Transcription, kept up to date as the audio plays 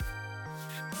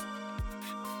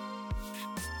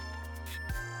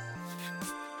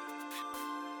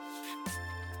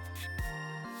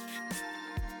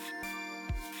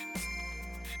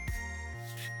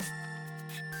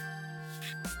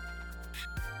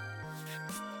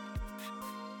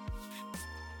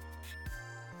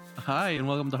Hi, and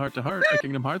welcome to Heart, a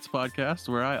Kingdom Hearts podcast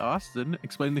where I, Austin,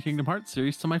 explain the Kingdom Hearts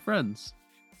series to my friends.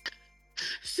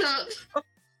 So,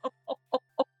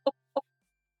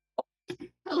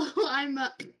 hello, I'm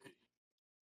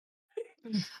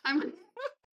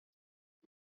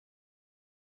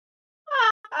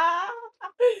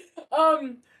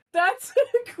That's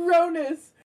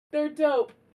Cronus. They're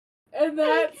dope. And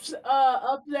that's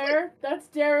up there. That's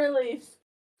Daryl.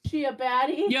 She a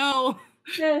baddie. Yo.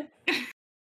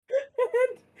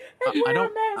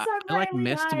 I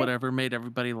missed whatever made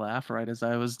everybody laugh right as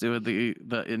I was doing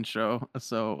the intro.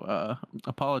 So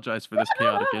apologize for this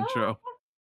chaotic intro.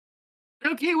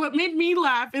 Okay, what made me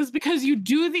laugh is because you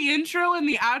do the intro and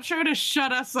the outro to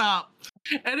shut us up.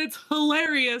 And it's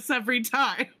hilarious every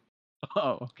time.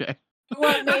 Oh, okay.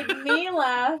 What made me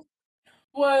laugh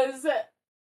was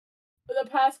the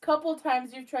past couple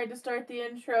times you've tried to start the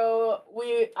intro,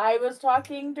 I was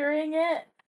talking during it,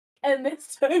 and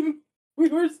this time we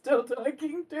were still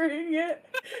talking during it.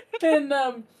 And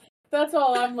that's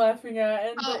all I'm laughing at.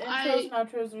 And the intros and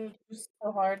outros are just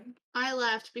so hard. I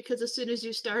laughed because as soon as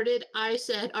you started, I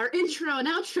said, our intro and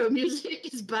outro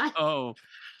music is by... Oh,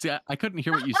 see, I couldn't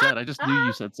hear what you said. I just knew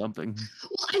you said something.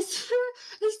 Well, as soon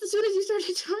as you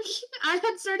started talking, I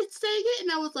had started saying it,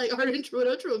 and I was like, our intro and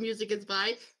outro music is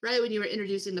by, right when you were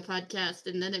introducing the podcast,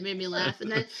 and then it made me laugh. And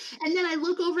then I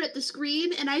look over at the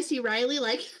screen, and I see Riley,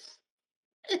 like,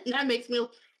 and that makes me...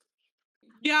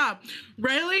 Yeah,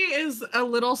 Riley is a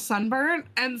little sunburnt,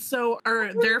 and so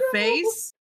their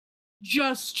face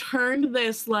just turned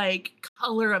this like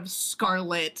color of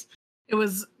scarlet. It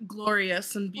was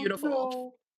glorious and beautiful. Oh,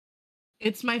 no.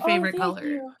 It's my favorite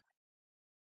color.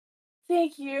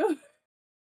 Thank you.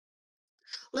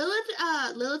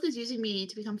 Lilith is using me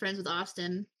to become friends with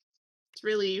Austin. It's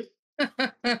really...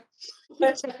 I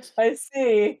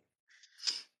see.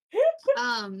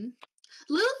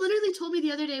 Lilith literally told me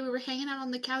the other day we were hanging out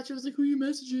on the couch. I was like, who are you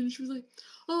messaging? And she was like,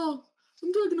 oh,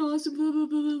 I'm talking to Austin, blah, blah,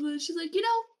 blah, blah, blah. She's like, you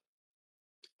know,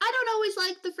 I don't always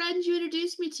like the friends you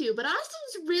introduced me to, but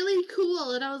Austin's really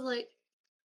cool. And I was like,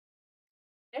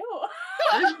 ew.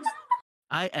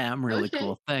 I am really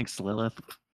cool. Thanks, Lilith.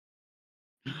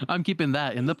 I'm keeping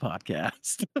that in the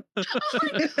podcast.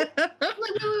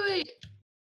 Wait.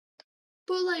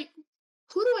 But like,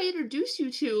 who do I introduce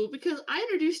you to? Because I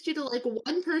introduced you to like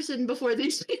one person before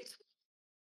these people.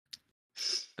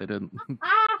 They didn't.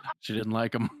 She didn't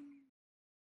like him.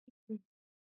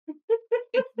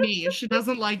 It's me. She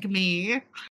doesn't like me.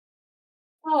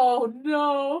 Oh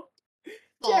no.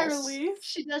 Daryl,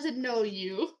 she doesn't know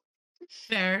you.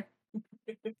 There.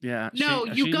 Yeah. No,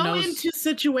 you go into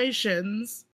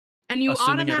situations and you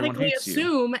automatically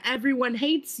assume everyone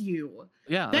hates you.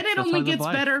 Yeah. Then it only gets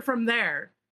better from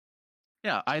there.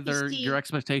 Yeah, either your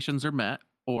expectations are met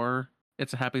or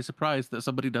it's a happy surprise that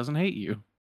somebody doesn't hate you.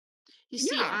 You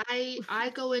see,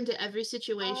 I go into every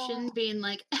situation being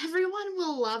like, everyone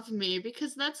will love me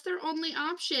because that's their only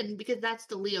option, because that's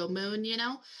the Leo moon, you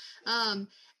know?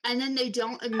 And then they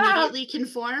don't immediately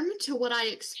conform to what I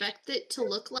expect it to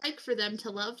look like for them to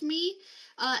love me.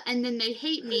 And then they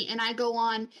hate me, and I go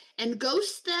on and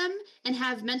ghost them and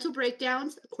have mental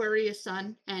breakdowns, Aquarius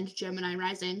Sun and Gemini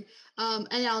Rising.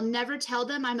 And I'll never tell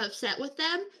them I'm upset with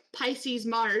them, Pisces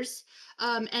Mars.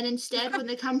 And instead, when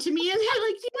they come to me and they're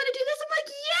like, do you want to do this? I'm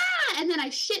like, yeah! And then I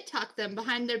shit talk them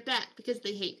behind their back because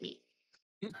they hate me.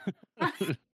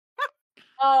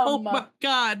 Oh my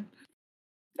God.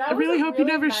 I really hope you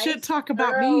never shit talk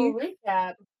about me.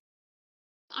 Recap.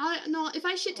 No, if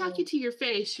I shit talk you to your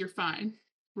face, you're fine.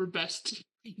 We're best.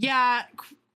 Yeah,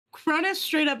 Cronus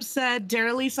straight up said,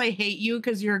 Daryl, I hate you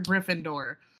because you're a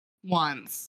Gryffindor.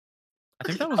 Once. I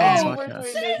think that was on the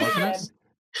podcast.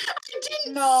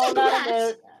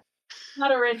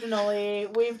 Not originally.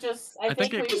 We've just, I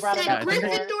think we brought it up.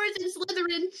 Gryffindors and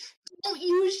Slytherin don't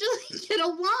usually get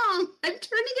along. I'm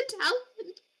turning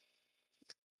Italian.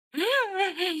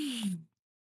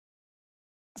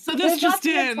 So this just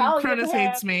in, Cronus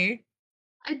hates me.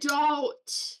 I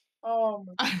don't. Oh.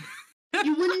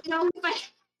 You wouldn't know if I...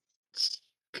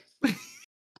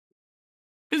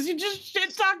 Because you just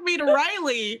shit talk me to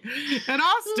Riley and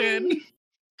Austin.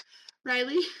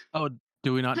 Riley? Oh,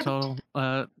 do we not tell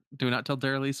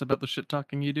Daryl about the shit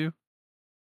talking you do?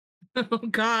 Oh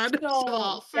God.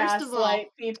 So, first of all,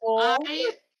 people.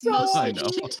 I mostly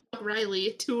shit talk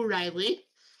Riley to Riley.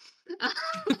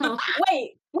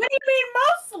 Wait, what do you mean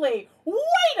mostly?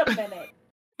 Wait a minute.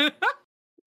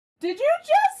 Did you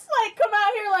just come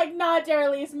out here like, nah,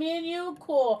 Daryl, me and you,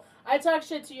 cool. I talk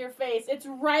shit to your face. It's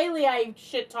Riley I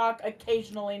shit talk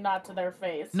occasionally, not to their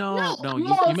face. No,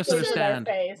 you misunderstand.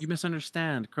 You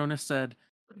misunderstand. Cronus said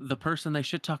the person they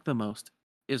shit talk the most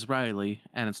is Riley,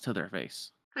 and it's to their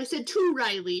face. I said to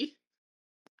Riley.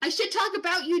 I should talk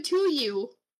about you to you.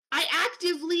 I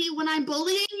actively, when I'm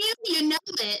bullying you, you know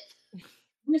it.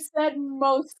 You said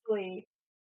mostly.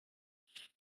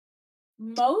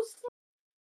 Mostly?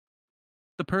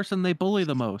 The person they bully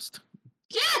the most.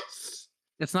 Yes!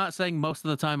 It's not saying most of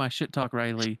the time I shit talk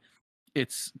Riley.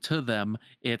 It's to them.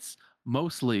 It's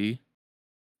mostly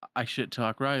I shit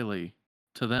talk Riley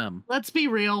to them. Let's be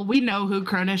real. We know who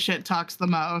Krona shit talks the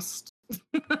most.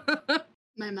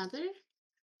 My mother?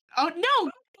 Oh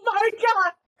no! My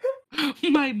God!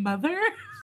 My mother?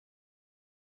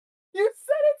 You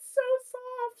said it so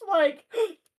soft, like,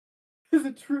 is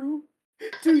it true?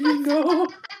 Do you know?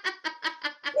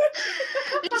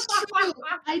 It's true.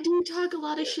 I do talk a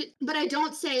lot of shit, but I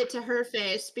don't say it to her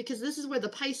face because this is where the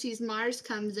Pisces Mars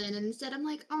comes in. And instead, I'm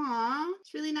like, aw,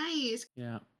 it's really nice.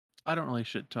 Yeah. I don't really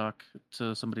shit talk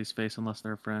to somebody's face unless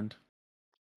they're a friend.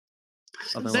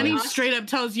 Otherwise- Then he Lost. straight up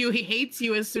tells you he hates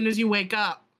you as soon as you wake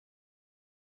up.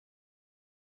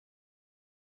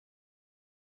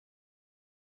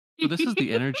 So this is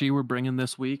the energy we're bringing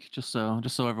this week, just so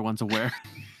everyone's aware.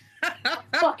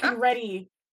 Fucking ready.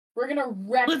 We're gonna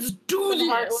wreck Let's do some this.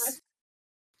 Heartless.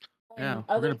 Yeah, and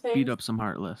we're other gonna things. beat up some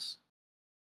Heartless.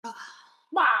 Bah!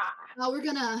 Well, we're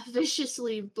gonna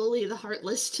viciously bully the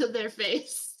Heartless to their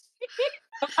face.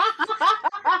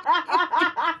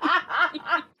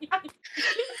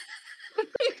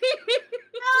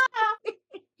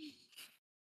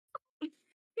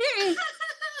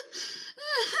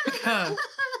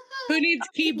 Who needs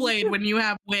Keyblade when you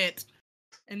have wit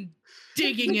and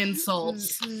digging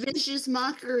insults? Vicious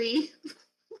mockery.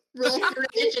 Roll for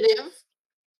initiative.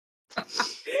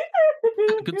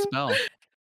 Good spell.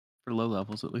 For low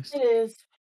levels, at least. It is.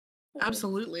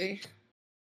 Absolutely.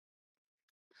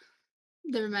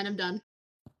 Never mind, I'm done.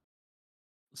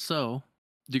 So,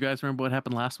 do you guys remember what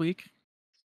happened last week?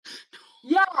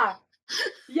 Yeah.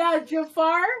 Yeah,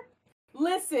 Jafar.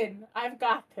 Listen, I've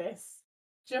got this.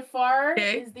 Jafar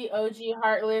Okay. is the OG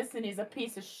Heartless, and he's a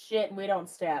piece of shit, and we don't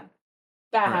stand.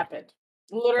 That Correct. happened.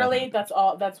 Literally, happened. that's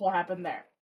all. That's what happened there.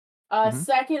 Mhm.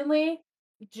 Secondly,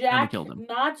 Jack killed him.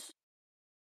 not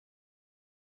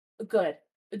good.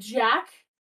 Jack,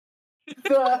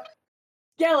 the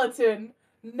skeleton,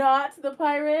 not the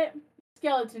pirate.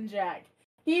 Skeleton Jack.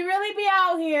 He really be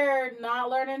out here not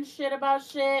learning shit about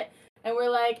shit, and we're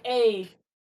like, hey,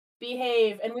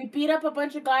 behave. And we beat up a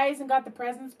bunch of guys and got the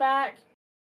presents back.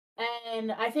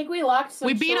 And I think we locked some.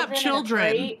 We beat up in a children.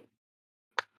 crate.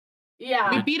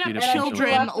 Yeah. We beat up Beat up children,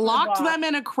 children. locked them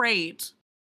in a crate.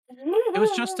 It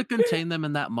was just to contain them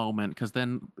in that moment, because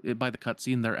then by the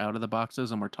cutscene they're out of the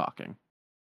boxes and we're talking.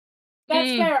 That's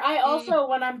Mm. fair. I also,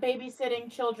 when I'm babysitting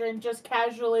children, just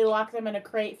casually lock them in a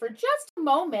crate for just a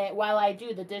moment while I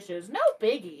do the dishes. No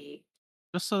biggie.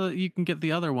 Just so that you can get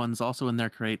the other ones also in their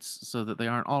crates, so that they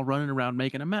aren't all running around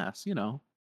making a mess, you know.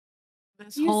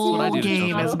 This You see whole what I do to game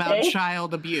children. is about Okay.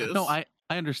 child abuse. No, I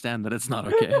understand that it's not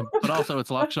okay, but also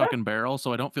it's lock, shock, and barrel,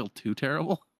 so I don't feel too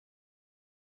terrible.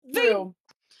 True.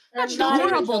 They're That's not even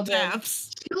horrible children.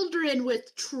 deaths. Children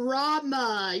with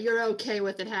trauma, you're okay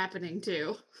with it happening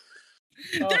too.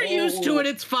 They're used to it.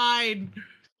 It's fine.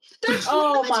 They're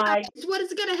Oh my- traumatized. What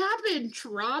is gonna happen?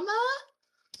 Trauma?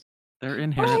 They're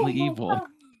inherently Oh, evil.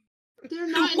 They're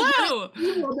not Whoa.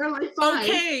 evil. They're like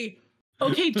fine.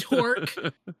 Okay, Torque.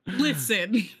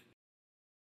 Listen.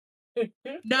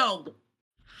 No.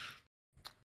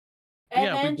 And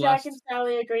Yeah, we then Jack blessed- and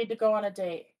Sally agreed to go on a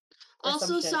date. or some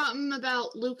Also, shit. something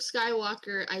about Luke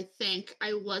Skywalker. I think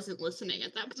I wasn't listening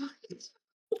at that point.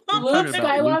 We're Luke talking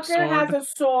about Luke's Skywalker has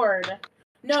sword. a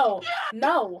sword.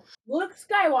 No. Luke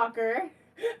Skywalker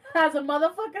has a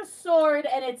motherfucking sword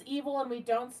and it's evil and we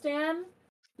don't stand.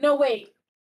 No, wait.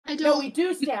 I No, don't. we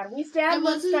do stand. We I stand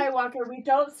Luke wasn't- Skywalker. We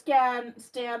don't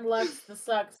stand Lux the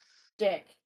Sucks dick.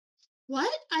 What?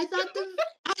 I thought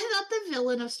the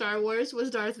villain of Star Wars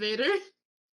was Darth Vader.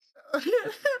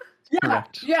 Yeah,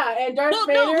 Correct. yeah, and Darth Well,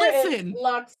 no, Vader listen. is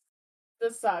Lux the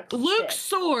Sucks Luke's dick.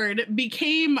 sword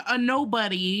became a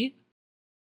nobody,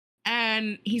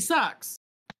 and he sucks.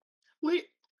 Wait,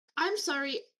 I'm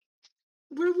sorry.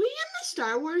 Were we in the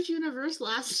Star Wars universe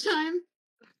last time?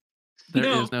 There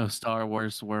No. is no Star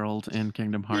Wars world in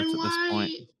Kingdom Hearts Then at this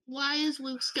point. why is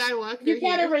Luke Skywalker You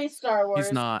can't here? erase Star Wars.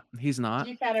 He's not. He's not.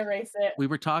 You can't erase it. We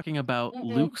were talking about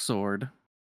Mm-mm. Luke's sword,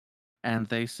 and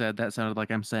they said that sounded like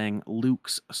I'm saying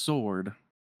Luke's sword.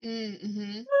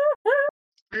 Mm-hmm.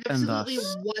 I And absolutely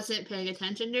thus- wasn't paying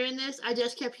attention during this. I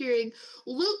just kept hearing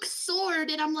Luke's sword,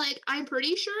 and I'm like, I'm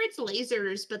pretty sure it's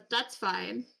lasers, but that's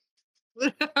fine.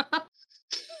 It's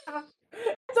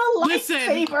a Listen.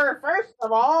 lightsaber, first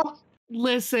of all.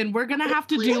 Listen, we're gonna have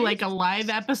to do like a live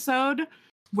episode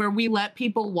where we let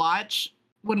people watch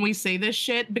when we say this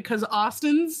shit because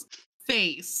Austin's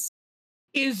face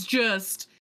is just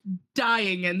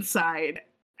dying inside.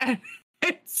 And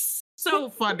it's so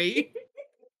funny.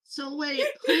 So wait,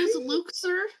 who's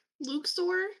Luxor?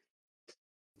 Luxor?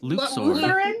 Luxor That's a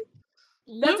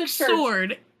Luke church.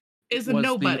 Sword is a was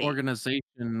nobody. the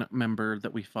organization member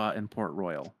that we fought in Port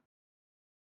Royal.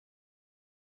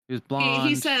 He was blonde.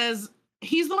 He says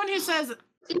he's the one who says Is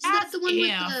that the one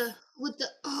if. with the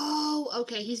oh,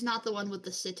 okay, he's not the one with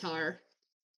the sitar.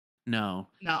 No.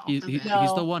 No. He's the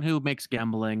No. one who makes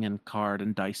gambling and card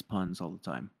and dice puns all the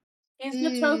time. He's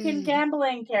the token Mm.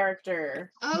 gambling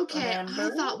character. Okay, I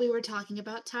Remember? thought we were talking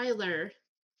about Tyler.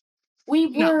 We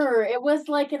No. were. It was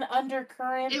like an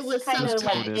undercurrent. It was kind of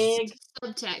like subtext. big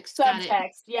Subtext. Got it.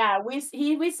 subtext. Yeah, we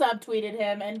subtweeted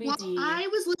him. Well, NBD. I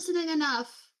was listening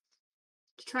enough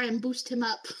to try and boost him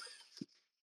up.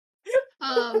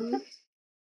 But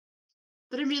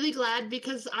I'm really glad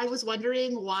because I was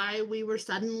wondering why we were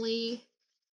suddenly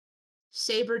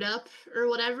sabered up or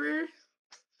whatever.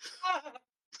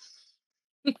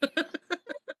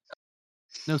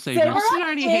 No Say saviors. what? Austin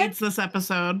already Kid? hates this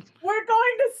episode. We're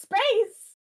going to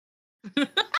space.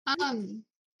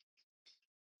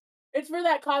 It's for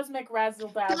that cosmic razzle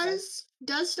dazzle.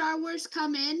 Does Star Wars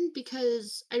come in?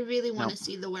 Because I really want to Nope.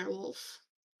 see the werewolf.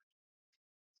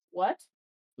 What?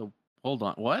 Hold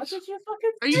on. What What? did you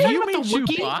fucking Are you say? talking You about mean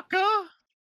the Wookiee? Chewbacca?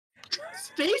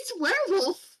 Space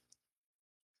werewolf.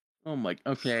 Oh my.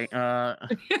 Okay. All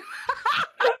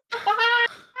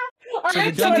So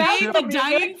right, the so gummy now ship- the The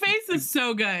dying face is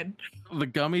so good. The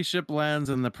gummy ship lands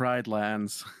and the Pride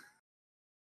lands.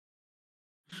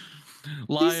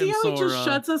 You see Lion how he just Sora.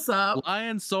 shuts us up?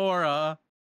 Lion Sora.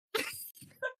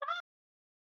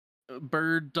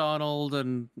 Bird Donald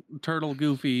and Turtle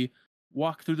Goofy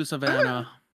walk through the savannah,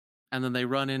 and then they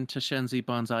run into Shenzi,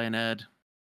 Bonsai, and Ed.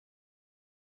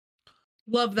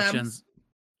 Love them.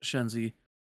 Shenzi.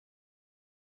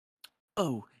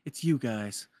 Oh, it's you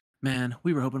guys. Man,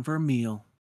 we were hoping for a meal.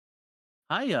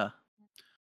 Hiya.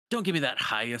 Don't give me that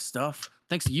hiya stuff.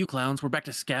 Thanks to you clowns, we're back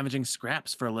to scavenging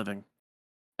scraps for a living.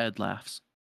 Ed laughs.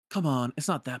 Come on, it's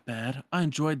not that bad. I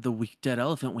enjoyed the weak dead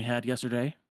elephant we had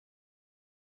yesterday.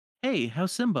 Hey,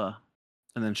 how's Simba?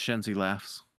 And then Shenzi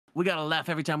laughs. We gotta laugh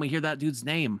every time we hear that dude's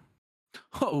name.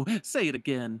 Oh, say it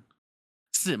again.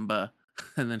 Simba.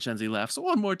 And then Shenzi laughs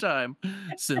one more time.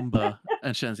 Simba.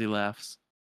 And Shenzi laughs.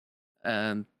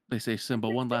 And they say Simba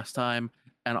one last time,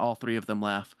 and all three of them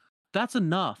laugh. That's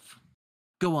enough.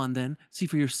 Go on then, see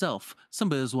for yourself.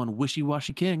 Simba is one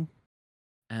wishy-washy king.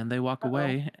 And they walk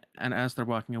away, and as they're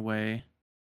walking away,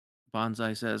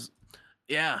 Bonsai says,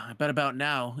 yeah, I bet about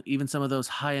now, even some of those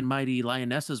high and mighty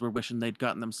lionesses were wishing they'd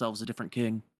gotten themselves a different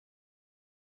king.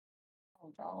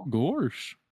 Oh, no.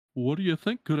 Gosh, what do you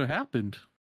think could have happened?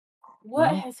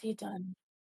 What Well- has he done?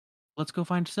 Let's go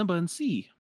find Simba and see.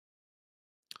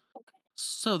 Okay.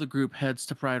 So the group heads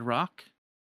to Pride Rock.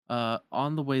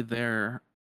 On the way there,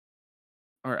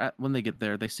 or when they get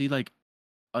there, they see like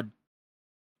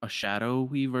a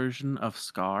shadowy version of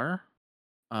Scar,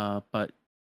 but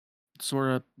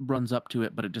Sora runs up to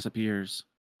it, but it disappears.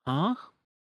 Huh?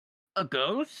 A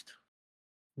ghost?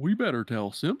 We better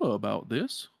tell Simba about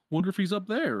this. Wonder if he's up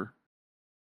there.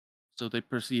 So they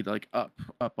proceed like up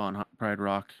on Pride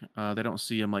Rock. They don't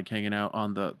see him like hanging out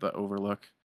on the overlook.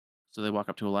 So they walk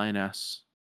up to a lioness.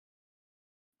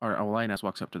 Or a lioness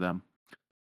walks up to them.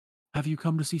 Have you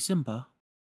come to see Simba?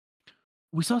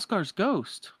 We saw Scar's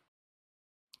ghost.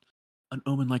 An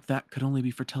omen like that could only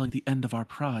be foretelling the end of our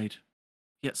pride.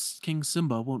 Yet King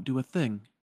Simba won't do a thing.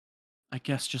 I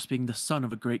guess just being the son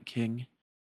of a great king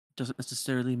doesn't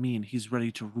necessarily mean he's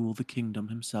ready to rule the kingdom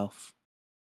himself.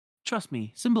 Trust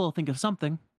me, Simba will think of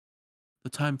something. The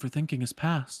time for thinking is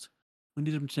past. We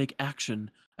need him to take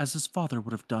action, as his father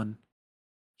would have done.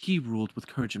 He ruled with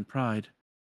courage and pride.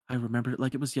 I remember it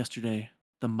like it was yesterday,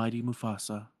 the mighty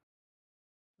Mufasa.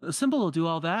 Simba will do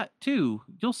all that, too.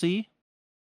 You'll see.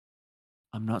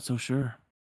 I'm not so sure.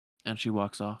 And she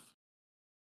walks off.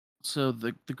 So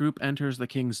the group enters the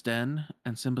king's den,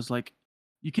 and Simba's like,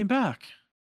 you came back.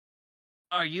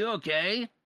 Are you okay?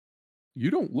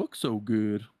 You don't look so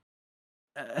good.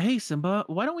 Hey, Simba,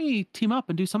 why don't we team up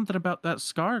and do something about that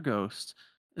Scar ghost?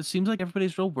 It seems like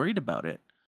everybody's real worried about it.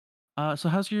 So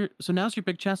now's your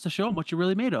big chance to show them what you're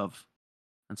really made of.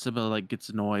 And Simba like gets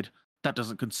annoyed. That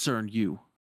doesn't concern you.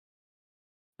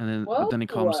 And then he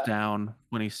calms Whoa. down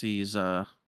when he sees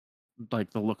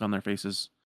like the look on their faces.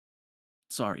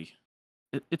 Sorry.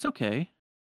 It's okay.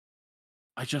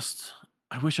 I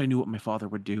wish I knew what my father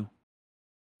would do.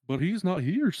 But he's not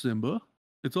here, Simba.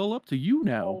 It's all up to you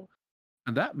now. Oh,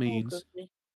 And that oh, means goodness.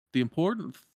 the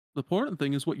important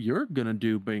thing is what you're gonna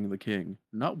do being the king,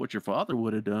 not what your father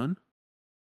would have done.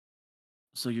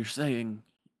 So you're saying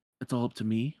it's all up to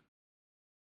me?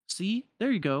 See?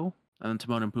 There you go. And then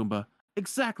Timon and Pumbaa.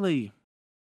 Exactly!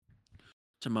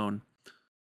 Timon.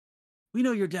 We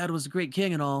know your dad was a great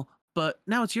king and all, but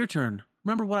now it's your turn.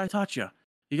 Remember what I taught you.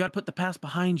 You gotta put the past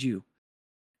behind you.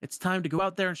 It's time to go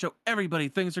out there and show everybody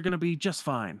things are gonna be just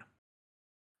fine.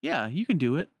 Yeah, you can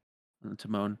do it. And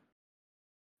Timon.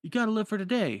 You gotta live for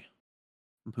today.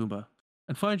 And Pumbaa.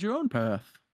 And find your own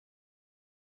path.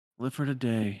 Live for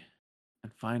today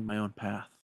and find my own path,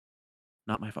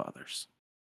 not my father's.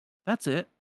 That's it.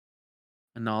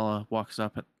 And Nala walks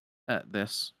up at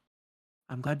this.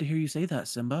 I'm glad to hear you say that,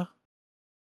 Simba.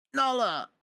 Nala!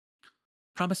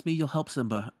 Promise me you'll help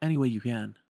Simba any way you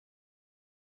can.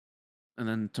 And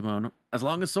then Timon, as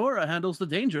long as Sora handles the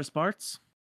dangerous parts.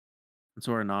 And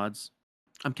Sora nods.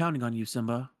 I'm counting on you,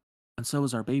 Simba. And so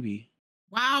is our baby.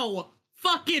 Wow.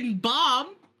 Fucking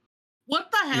bomb.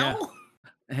 What the Yeah. hell?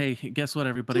 Hey, guess what,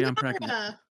 everybody? I'm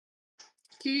pregnant.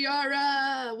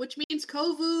 Kiara, which means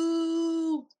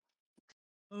Kovu.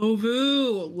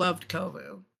 Kovu. Loved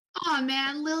Kovu. Oh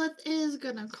man, Lilith is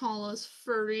gonna call us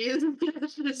furries in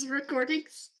this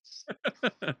recordings.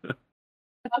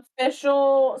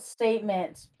 Official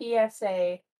statement.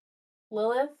 PSA.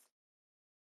 Lilith,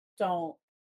 don't.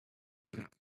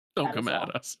 Don't That come is at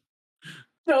all. us.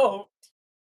 Don't.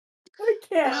 I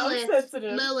can't. I'm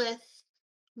sensitive. Lilith,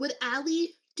 would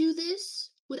Allie do this?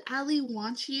 Would Allie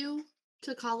want you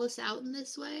to call us out in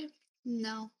this way?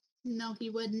 No, he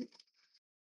wouldn't.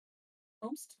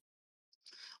 Oops.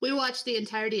 We watched the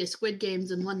entirety of Squid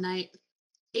Games in one night.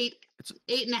 Eight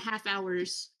and a half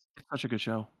hours. It's such a good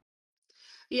show.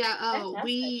 Yeah. Oh,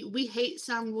 Fantastic. we hate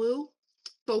Sang-woo,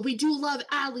 but we do love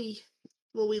Ali.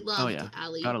 Well, we loved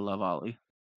Ali. Gotta love Ollie.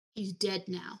 He's dead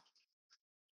now.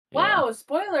 Wow,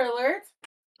 spoiler alert.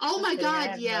 Oh my Just kidding, I god,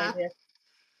 had no yeah. idea.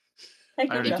 I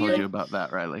already If told you- you about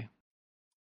that, Riley.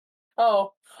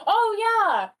 Oh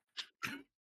yeah.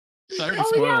 I already Oh,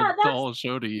 spoiled yeah, the that's- whole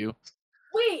show to you.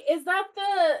 Wait, is that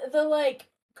the like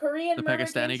Korean The murder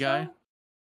Pakistani game guy? show?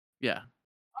 Yeah.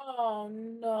 Oh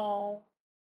no.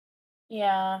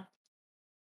 Yeah.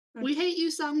 We hate you,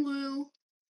 Sang-woo.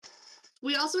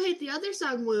 We also hate the other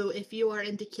Sang-woo if you are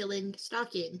into killing,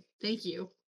 stalking. Thank you.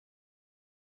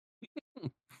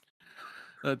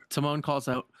 Timon calls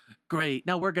out, "Great,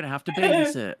 now we're gonna have to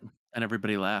babysit." And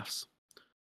everybody laughs.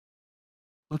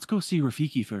 Let's go see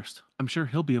Rafiki first. I'm sure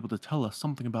he'll be able to tell us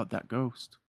something about that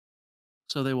ghost.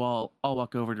 So they all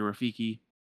walk over to Rafiki.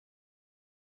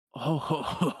 Ho ho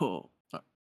ho ho.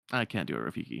 I can't do it,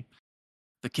 Rafiki.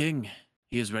 The king.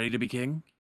 He is ready to be king?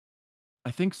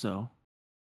 I think so.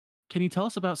 Can you tell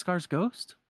us about Scar's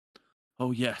ghost?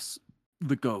 Oh yes,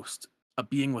 the ghost. A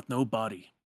being with no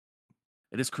body.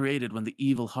 It is created when the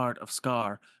evil heart of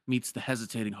Scar meets the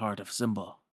hesitating heart of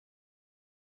Simba.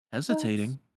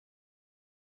 Hesitating?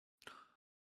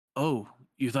 Oh,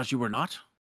 you thought you were not?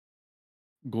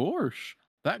 Gosh,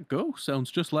 that ghost sounds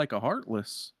just like a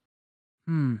Heartless.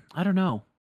 I don't know.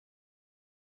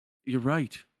 You're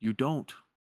right, you don't.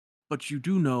 But you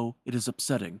do know it is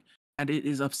upsetting, and it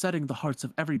is upsetting the hearts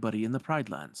of everybody in the Pride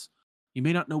Lands. You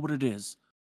may not know what it is,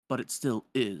 but it still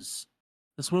is.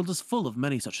 This world is full of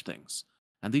many such things,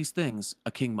 and these things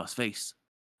a king must face.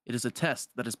 It is a test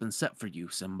that has been set for you,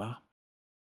 Simba.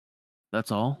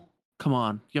 That's all? Come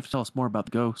on, you have to tell us more about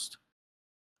the ghost.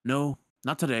 No,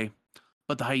 not today.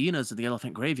 But the hyenas in the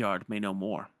elephant graveyard may know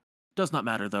more. Does not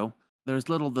matter, though. There is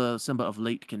little the Simba of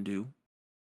late can do.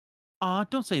 Aw,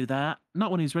 don't say that.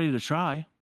 Not when he's ready to try.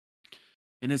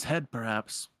 In his head,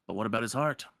 perhaps. But what about his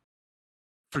heart?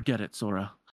 Forget it,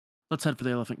 Sora. Let's head for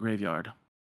the elephant graveyard.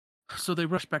 So they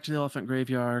rush back to the elephant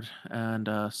graveyard and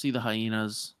see the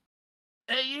hyenas.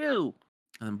 Hey, you!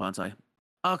 And then Bonsai.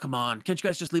 Oh, come on. Can't you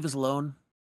guys just leave us alone?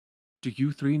 Do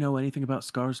you three know anything about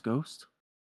Scar's ghost?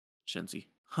 Shenzi.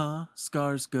 Huh?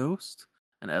 Scar's ghost?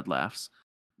 And Ed laughs.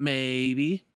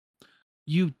 Maybe.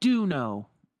 You do know.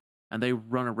 And they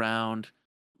run around,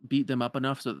 beat them up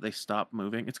enough so that they stop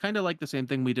moving. It's kind of like the same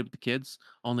thing we did with the kids,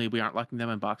 only we aren't locking them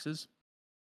in boxes.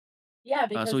 Yeah,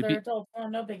 because so we they're beat- adults. Oh,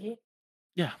 no biggie.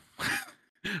 Yeah.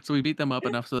 So we beat them up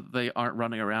enough so that they aren't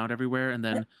running around everywhere. And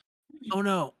then, oh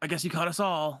no, I guess you caught us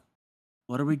all.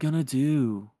 What are we gonna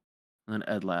do? And then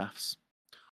Ed laughs.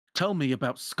 Tell me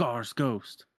about Scar's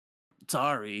ghost.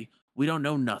 Sorry, we don't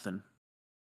know nothing.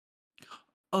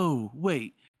 Oh,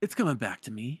 wait, it's coming back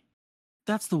to me.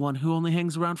 That's the one who only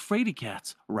hangs around fraidy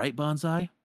cats, right, Bonsai?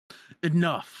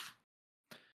 Enough.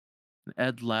 And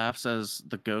Ed laughs as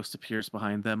the ghost appears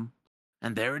behind them.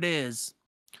 And there it is.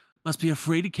 Must be a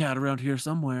fraidy cat around here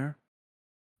somewhere.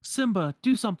 Simba,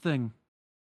 do something.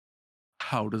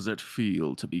 How does it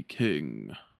feel to be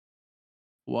king?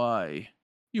 Why,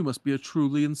 you must be a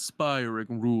truly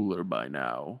inspiring ruler by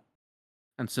now.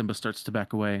 And Simba starts to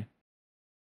back away.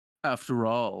 After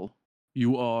all,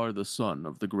 you are the son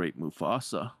of the great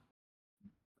Mufasa.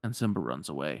 And Simba runs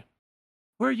away.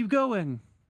 Where are you going?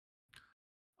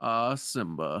 Ah,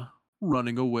 Simba,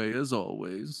 running away as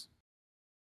always.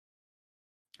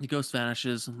 The ghost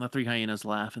vanishes, and the three hyenas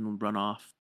laugh and run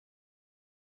off.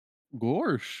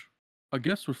 Gorsh, I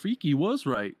guess Rafiki was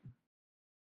right.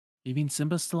 You mean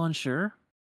Simba's still unsure?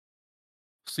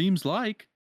 Seems like.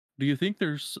 Do you think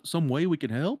there's some way we can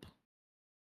help?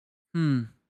 We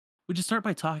just start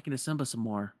by talking to Simba some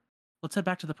more. Let's head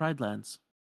back to the Pride Lands.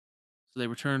 So they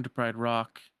return to Pride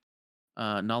Rock.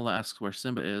 Nala asks where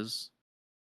Simba is.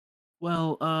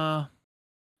 Well, and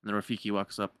then Rafiki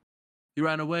walks up. He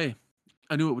ran away.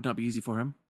 I knew it would not be easy for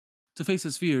him. To face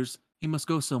his fears, he must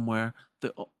go somewhere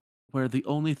where the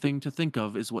only thing to think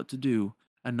of is what to do,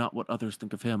 and not what others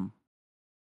think of him.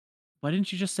 Why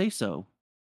didn't you just say so?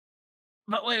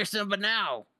 But where's Simba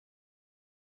now?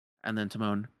 And then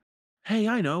Timon, hey,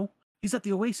 I know. He's at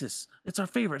the Oasis. It's our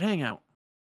favorite hangout.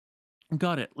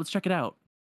 Got it. Let's check it out.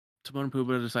 Timon and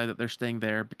Pumbaa decide that they're staying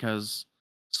there because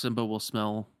Simba will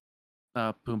smell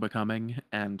Pumbaa coming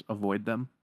and avoid them.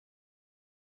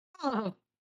 Oh.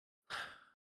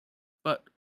 But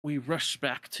we rush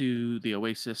back to the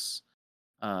Oasis.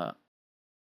 Well,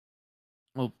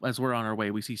 as we're on our way,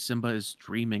 we see Simba is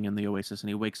dreaming in the Oasis and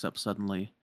he wakes up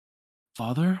suddenly.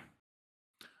 Father?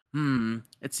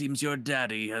 It seems your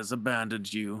daddy has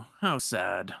abandoned you. How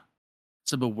sad.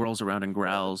 Simba whirls around and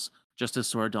growls, just as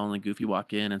Sora, Donald, and Goofy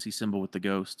walk in and see Simba with the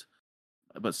ghost.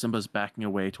 But Simba's backing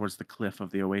away towards the cliff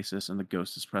of the Oasis, and the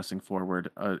ghost is pressing forward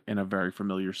in a very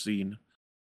familiar scene.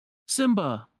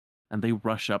 Simba! And they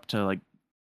rush up to,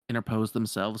 interpose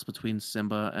themselves between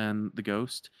Simba and the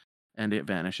ghost, and it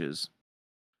vanishes.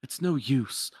 It's no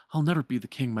use. I'll never be the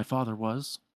king my father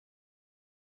was.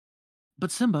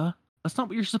 But Simba, that's not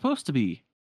what you're supposed to be.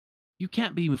 You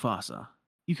can't be Mufasa.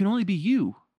 You can only be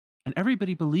you. And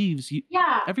everybody believes you.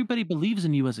 Yeah. Everybody believes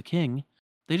in you as a king.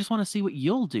 They just want to see what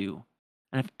you'll do.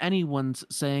 And if anyone's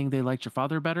saying they liked your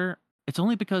father better, it's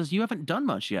only because you haven't done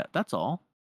much yet, that's all.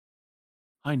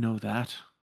 I know that.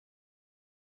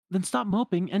 Then stop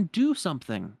moping and do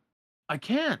something. I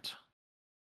can't.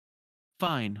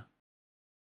 Fine.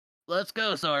 Let's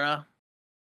go, Sora.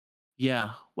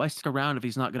 Yeah, why stick around if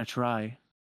he's not going to try?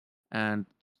 And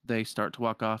they start to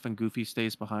walk off, and Goofy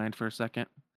stays behind for a second.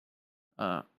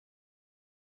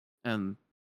 And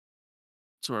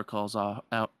Sora calls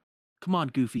out, come on,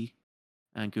 Goofy.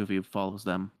 And Goofy follows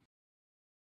them.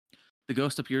 The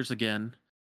ghost appears again,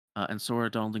 and Sora,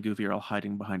 Donald, and Goofy are all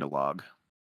hiding behind a log.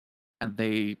 And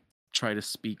they try to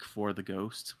speak for the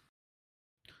ghost.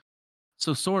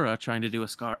 So Sora trying to do a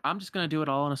Scar. I'm just going to do it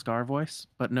all in a Scar voice,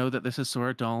 but know that this is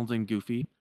Sora, Donald, and Goofy,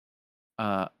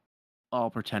 all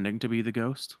pretending to be the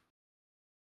ghost.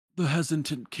 The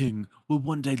hesitant king will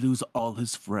one day lose all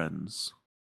his friends.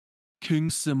 King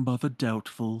Simba the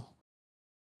Doubtful,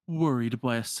 worried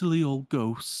by a silly old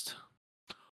ghost.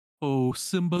 Oh,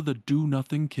 Simba the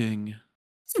Do-Nothing King.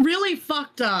 It's really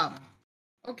fucked up.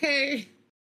 Okay.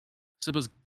 Simba's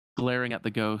glaring at the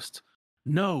ghost.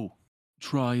 No!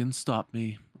 Try and stop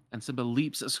me. And Simba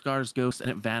leaps at Scar's ghost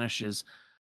and it vanishes.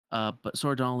 But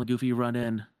Sora, Donald, and Goofy run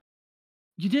in.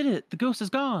 You did it! The ghost is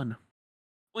gone!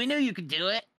 We knew you could do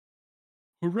it!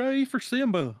 Hooray for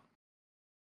Simba!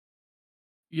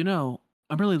 You know,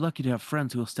 I'm really lucky to have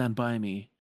friends who will stand by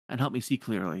me and help me see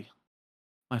clearly.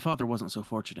 My father wasn't so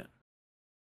fortunate.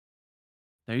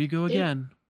 There you go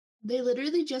again. They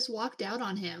literally just walked out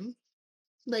on him,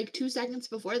 2 seconds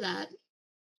before that.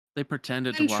 They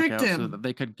pretended to And walk tricked out so him. that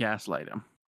they could gaslight him.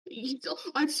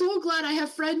 I'm so glad I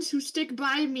have friends who stick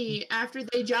by me after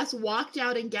they just walked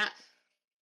out and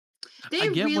They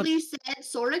really said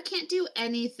Sora can't do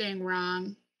anything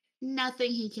wrong.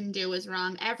 Nothing he can do is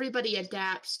wrong. Everybody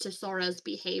adapts to Sora's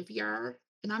behavior,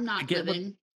 and I'm not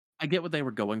living. I get what they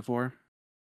were going for,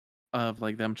 of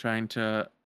them trying to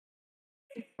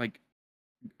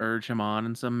urge him on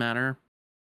in some manner,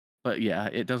 but yeah,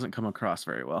 it doesn't come across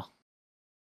very well.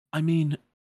 I mean,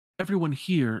 everyone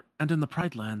here and in the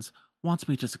Pride Lands wants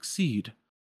me to succeed.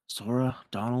 Sora,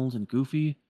 Donald, and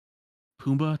Goofy,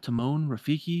 Pumbaa, Timon,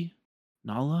 Rafiki,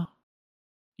 Nala.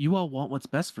 You all want what's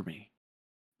best for me.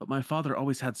 But my father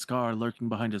always had Scar lurking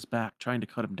behind his back, trying to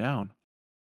cut him down.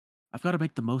 I've got to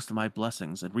make the most of my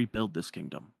blessings and rebuild this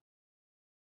kingdom.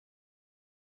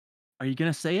 Are you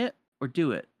going to say it or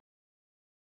do it?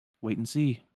 Wait and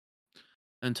see.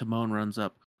 And Timon runs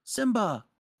up. Simba!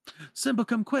 Simba,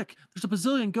 come quick! There's a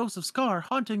bazillion ghosts of Scar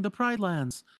haunting the Pride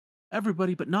Lands.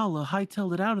 Everybody but Nala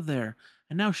hightailed it out of there,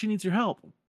 and now she needs your help.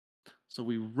 So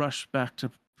we rush back to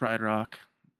Pride Rock,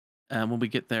 and when we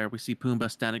get there, we see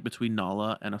Pumbaa standing between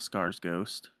Nala and a Scar's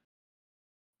ghost.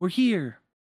 We're here!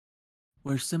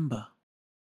 Where's Simba?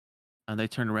 And they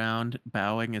turn around,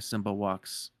 bowing as Simba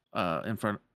walks in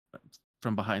front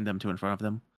from behind them to in front of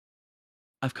them.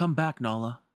 I've come back,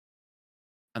 Nala.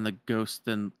 And the ghost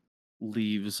then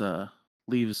leaves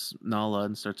Nala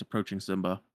and starts approaching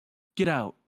Simba. Get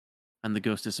out! And the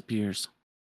ghost disappears.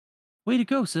 Way to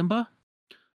go, Simba!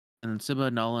 And then Simba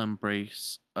and Nala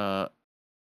embrace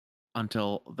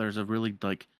until there's a really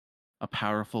a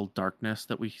powerful darkness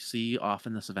that we see off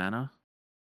in the savannah.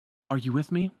 Are you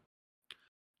with me?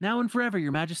 Now and forever,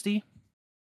 Your Majesty.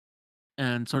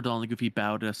 And Sordon and Goofy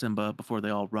bow to Simba before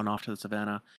they all run off to the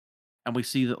savannah. And we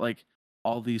see that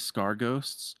all these Scar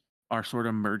ghosts are sort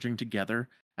of merging together,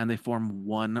 and they form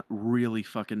one really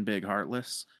fucking big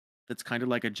Heartless that's kind of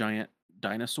like a giant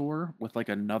dinosaur with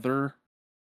another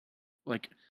a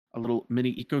little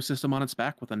mini ecosystem on its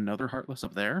back with another Heartless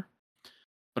up there.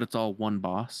 But it's all one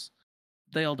boss.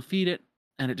 They all defeat it,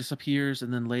 and it disappears,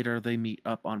 and then later they meet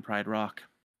up on Pride Rock.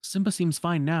 Simba seems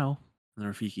fine now, and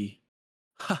Rafiki.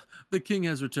 Ha! The king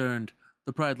has returned.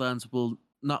 The Pride Lands will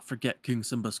not forget King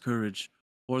Simba's courage,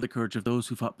 or the courage of those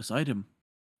who fought beside him.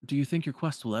 Do you think your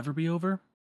quest will ever be over?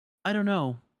 I don't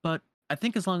know, but I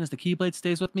think as long as the Keyblade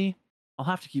stays with me, I'll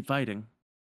have to keep fighting.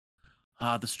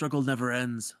 Ah, the struggle never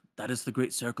ends. That is the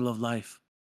great circle of life.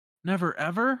 Never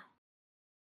ever?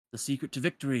 The secret to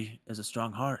victory is a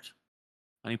strong heart.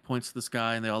 And he points to the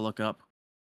sky, and they all look up.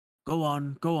 Go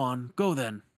on, go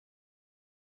then.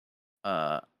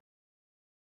 And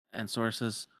Sora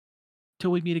says,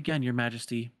 till we meet again, Your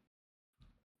Majesty.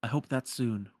 I hope that's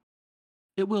soon.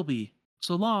 It will be.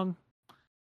 So long.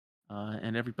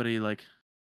 And everybody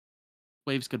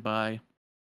waves goodbye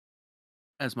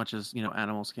as much as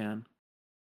animals can.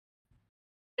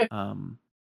 And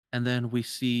then we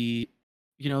see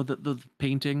the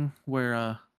painting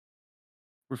where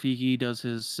Rafiki does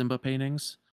his Simba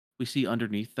paintings. We see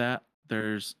underneath that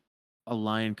there's a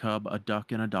lion cub, a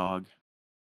duck, and a dog.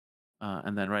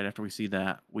 And then right after we see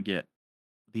that, we get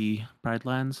the Pride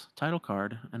Lands title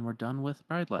card, and we're done with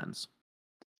Pride Lands.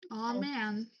 Oh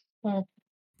man.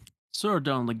 Sora,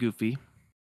 Donald, and Goofy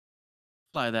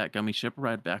fly that gummy ship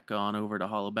right back on over to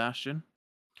Hollow Bastion,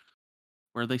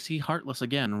 where they see Heartless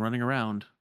again running around.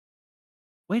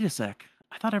 Wait a sec.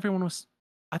 I thought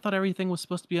everything was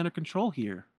supposed to be under control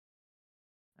here.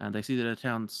 And they see that the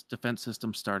town's defense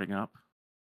system's starting up,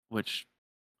 which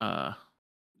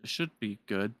should be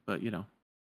good, but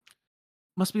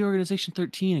must be Organization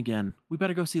 13 again. We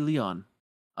better go see Leon.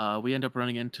 We end up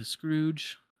running into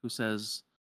Scrooge, who says,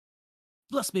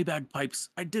 Bless me, bagpipes.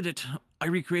 I did it. I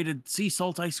recreated sea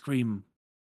salt ice cream.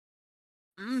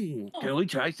 Can we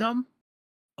try some?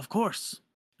 Of course.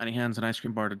 And he hands an ice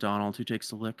cream bar to Donald, who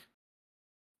takes a lick.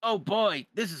 Oh boy,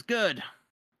 this is good.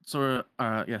 Sora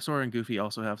and Goofy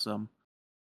also have some.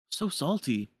 So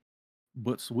salty,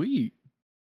 but sweet.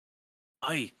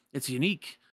 Aye, it's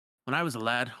unique. When I was a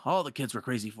lad, all the kids were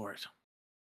crazy for it.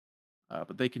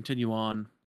 But they continue on,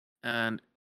 and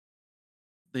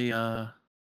they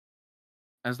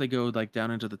as they go down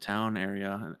into the town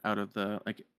area and out of the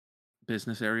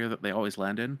business area that they always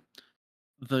land in,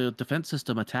 the defense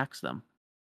system attacks them.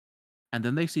 And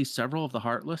then they see several of the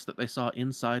Heartless that they saw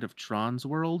inside of Tron's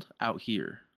world out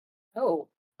here. Oh.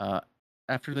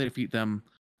 After they defeat them,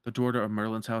 the door to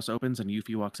Merlin's house opens and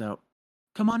Yuffie walks out.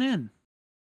 Come on in.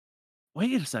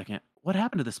 Wait a second. What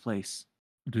happened to this place?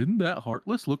 Didn't that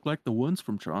Heartless look like the ones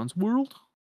from Tron's world?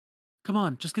 Come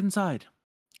on, just get inside.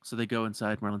 So they go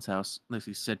inside Merlin's house. And they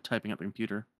see Sid typing up the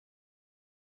computer.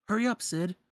 Hurry up,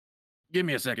 Sid. Give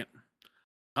me a second.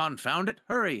 Confound it,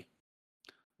 hurry.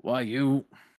 Why, you...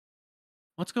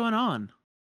 What's going on?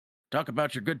 Talk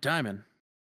about your good timing.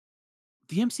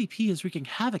 The MCP is wreaking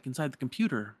havoc inside the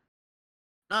computer.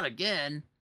 Not again.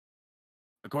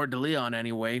 According to Leon,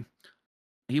 anyway.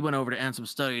 He went over to Ansem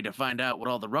Study to find out what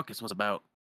all the ruckus was about.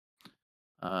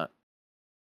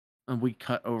 And we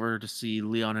cut over to see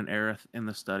Leon and Aerith in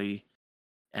the study.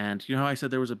 And you know how I said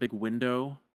there was a big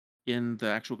window in the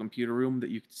actual computer room that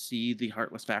you could see the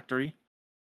Heartless factory?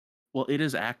 Well, it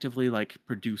is actively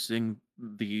producing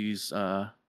these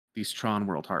Tron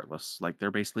World Heartless.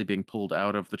 They're basically being pulled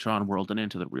out of the Tron world and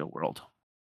into the real world.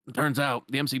 It turns out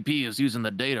the MCP is using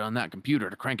the data on that computer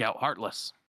to crank out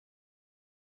Heartless.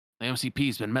 The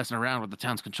MCP's been messing around with the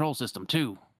town's control system,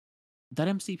 too. That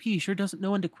MCP sure doesn't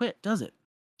know when to quit, does it?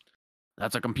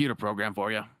 That's a computer program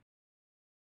for you.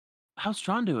 How's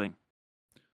Tron doing?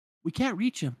 We can't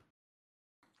reach him.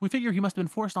 We figure he must have been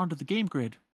forced onto the game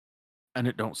grid. And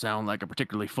it don't sound like a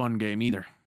particularly fun game either.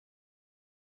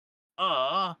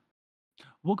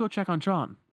 We'll go check on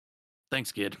Tron.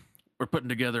 Thanks, kid. We're putting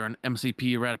together an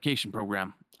MCP eradication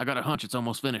program. I got a hunch it's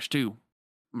almost finished, too.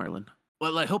 Merlin.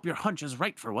 Well, I hope your hunch is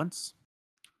right for once.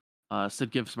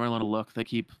 Sid gives Merlin a look.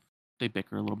 They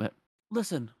bicker a little bit.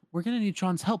 Listen, we're gonna need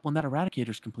Tron's help when that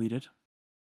eradicator's completed.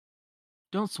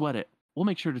 Don't sweat it. We'll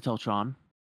make sure to tell Tron.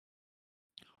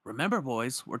 Remember,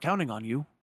 boys, we're counting on you.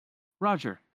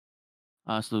 Roger.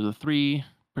 So the three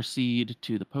proceed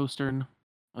to the postern,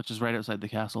 which is right outside the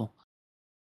castle.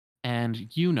 And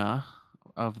Yuna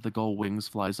of the Gull Wings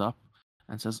flies up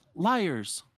and says,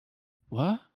 "Liars!"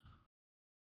 What?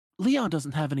 Leon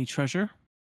doesn't have any treasure.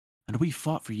 And we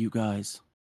fought for you guys.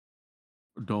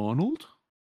 Donald?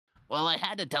 Well, I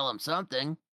had to tell him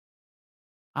something.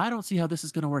 I don't see how this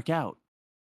is going to work out.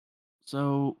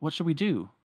 So, what should we do?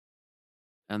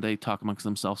 And they talk amongst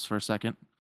themselves for a second.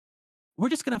 We're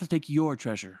just going to have to take your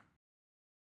treasure.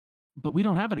 But we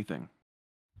don't have anything.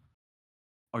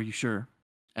 Are you sure?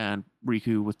 And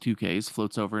Riku with 2Ks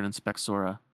floats over and inspects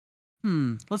Sora.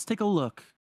 Let's take a look.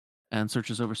 And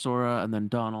searches over Sora and then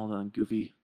Donald and then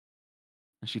Goofy.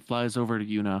 And she flies over to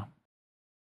Yuna.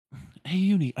 Hey,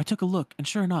 Uni, I took a look, and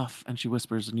sure enough, And she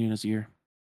whispers in Yuna's ear.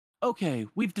 Okay,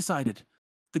 we've decided.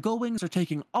 The Gull Wings are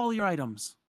taking all your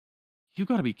items. You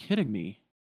gotta be kidding me.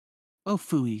 Oh,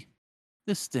 phooey.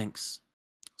 This stinks.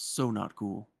 So not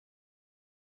cool.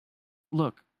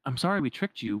 Look, I'm sorry we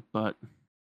tricked you, but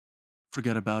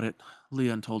Forget about it.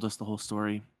 Leon told us the whole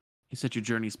story. He said your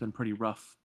journey's been pretty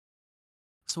rough.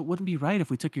 So it wouldn't be right if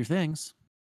we took your things.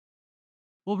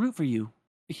 We'll root for you.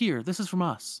 Here, this is from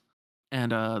us.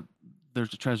 And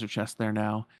there's a treasure chest there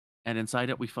now. And inside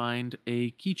it we find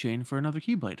a keychain for another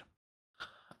Keyblade.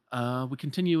 We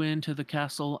continue into the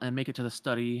castle and make it to the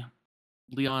study.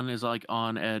 Leon is like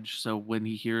on edge, so when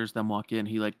he hears them walk in,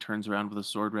 he like turns around with a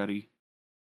sword ready.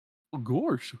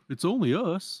 Gosh, it's only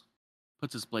us.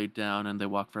 Puts his blade down and they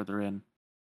walk further in.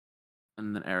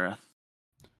 And then Aerith.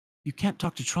 You can't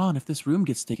talk to Tron if this room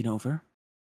gets taken over.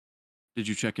 Did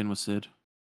you check in with Sid?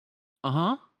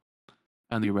 Uh-huh.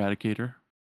 And the Eradicator?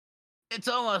 It's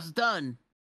almost done.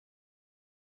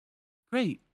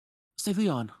 Great. Say,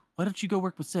 Leon, why don't you go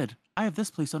work with Sid? I have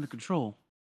this place under control.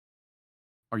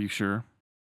 Are you sure?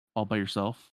 All by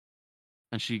yourself?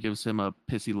 And she gives him a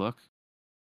pissy look.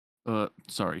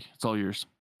 Sorry, it's all yours.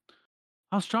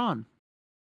 How's Tron?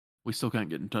 We still can't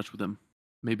get in touch with him.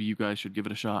 Maybe you guys should give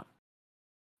it a shot.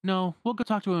 No, we'll go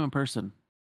talk to him in person.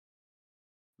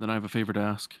 Then I have a favor to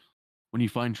ask. When you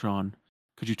find Tron,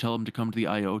 could you tell him to come to the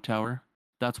I.O. tower?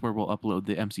 That's where we'll upload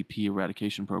the MCP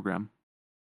eradication program.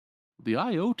 The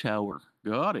I.O. tower.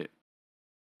 Got it.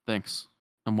 Thanks.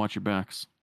 And watch your backs.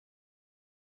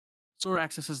 Sora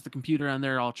accesses the computer and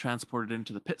they're all transported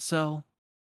into the pit cell.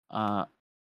 And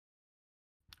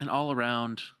all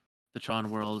around the Tron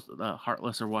world, the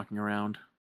Heartless are walking around.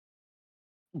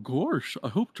 Gosh, I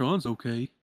hope Tron's okay.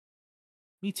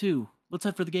 Me too. Let's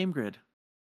head for the game grid.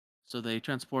 So they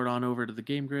transport on over to the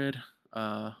game grid.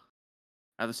 At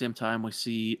the same time, we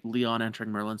see Leon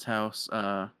entering Merlin's house.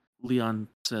 Leon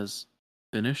says,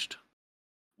 "Finished?"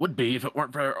 Would be if it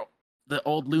weren't for the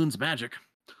old loon's magic.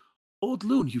 Old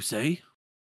loon, you say?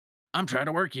 I'm trying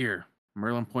to work here.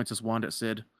 Merlin points his wand at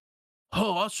Sid.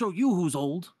 Oh, I'll show you who's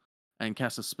old. And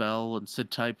casts a spell, and Sid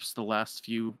types the last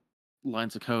few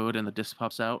lines of code, and the disc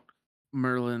pops out.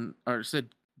 Sid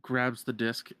grabs the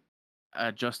disc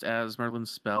just as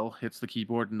Merlin's spell hits the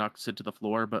keyboard and knocks Sid to the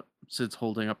floor, but Sid's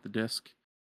holding up the disc.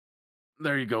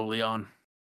 There you go, Leon.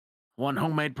 One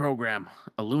homemade program,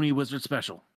 a Looney Wizard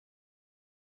special.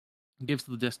 He gives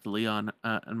the disc to Leon,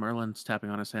 and Merlin's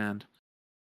tapping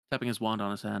his wand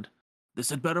on his hand. This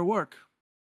had better work.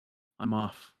 I'm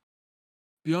off.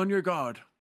 Be on your guard.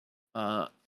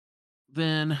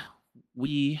 Then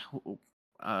we,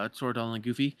 Sora, Donald, and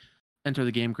Goofy, enter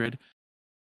the game grid,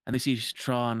 and they see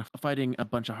Tron fighting a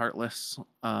bunch of Heartless,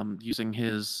 using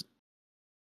his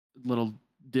little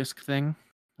disc thing.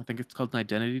 I think it's called an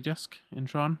identity disc in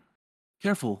Tron.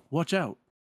 Careful, watch out.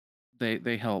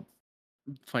 They help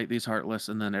fight these Heartless,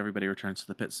 and then everybody returns to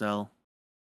the pit cell.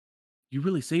 You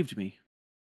really saved me.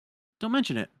 Don't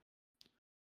mention it.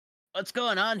 What's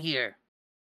going on here?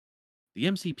 The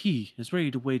MCP is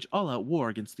ready to wage all-out war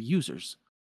against the users.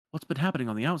 What's been happening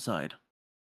on the outside?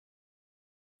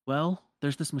 Well,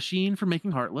 there's this machine for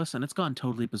making Heartless, and it's gone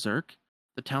totally berserk.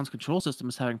 The town's control system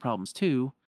is having problems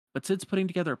too, but Sid's putting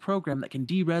together a program that can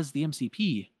de-res the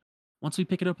MCP. Once we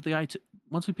pick it up at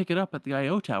the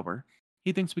I.O. tower,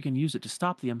 he thinks we can use it to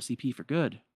stop the MCP for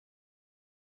good.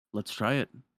 Let's try it.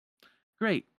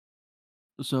 Great.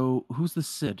 So, who's the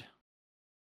Sid?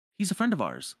 He's a friend of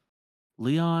ours.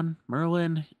 Leon,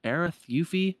 Merlin, Aerith,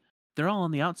 Yuffie, they're all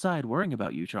on the outside worrying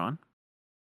about you, Tron.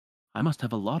 I must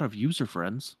have a lot of user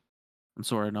friends. And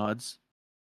Sora nods.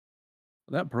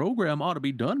 That program ought to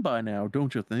be done by now,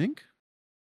 don't you think?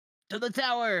 To the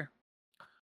tower!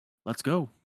 Let's go.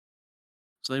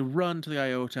 So they run to the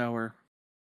IO tower.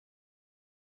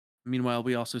 Meanwhile,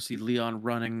 we also see Leon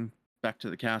running back to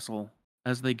the castle.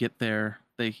 As they get there,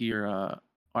 they hear, or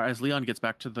as Leon gets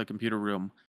back to the computer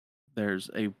room, there's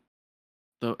the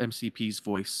MCP's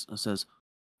voice says,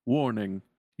 "Warning,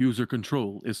 user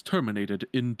control is terminated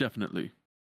indefinitely."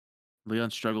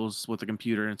 Leon struggles with the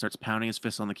computer and starts pounding his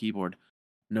fists on the keyboard.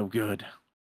 No good.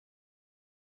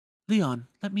 Leon,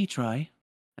 let me try.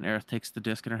 And Aerith takes the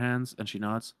disc in her hands and she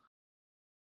nods.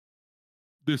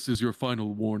 This is your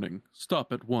final warning.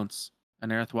 Stop at once.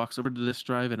 And Aerith walks over to the disk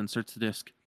drive and inserts the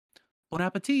disc. Bon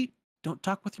appetit. Don't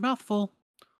talk with your mouth full.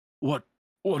 What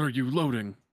are you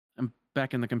loading? And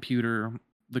back in the computer,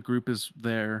 the group is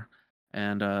there,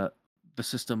 and the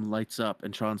system lights up,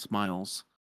 and Tron smiles.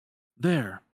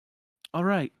 There. All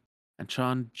right. And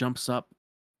Tron jumps up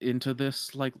into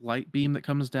this like light beam that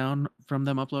comes down from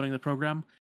them uploading the program,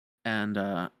 and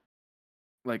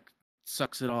like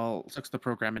sucks the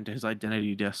program into his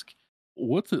identity disk.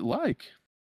 What's it like?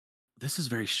 This is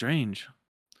very strange.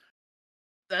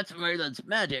 That's Merlin's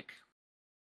magic.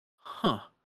 Huh.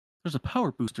 There's a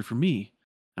power booster for me,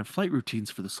 and flight routines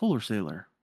for the Solar Sailor.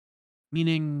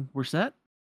 Meaning we're set?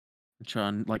 And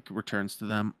Tron returns to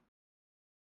them.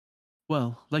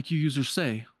 Well, like you users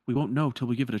say, we won't know till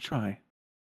we give it a try.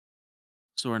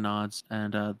 Sora nods,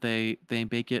 and they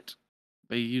make it.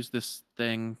 They use this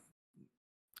thing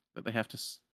that they have to.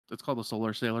 It's called the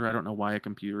Solar Sailor. I don't know why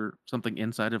something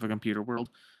inside of a computer world,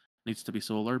 needs to be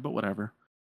solar, but whatever.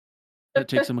 It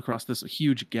takes them across this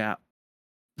huge gap.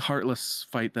 Heartless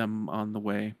fight them on the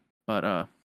way, but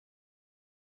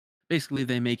basically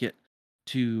they make it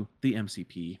to the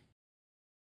MCP.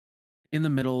 In the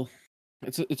middle,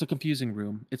 it's a confusing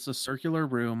room. It's a circular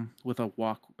room with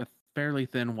a fairly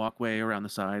thin walkway around the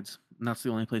sides, and that's the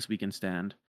only place we can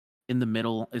stand. In the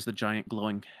middle is the giant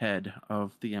glowing head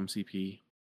of the MCP,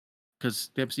 because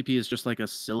the MCP is just like a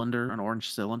cylinder, an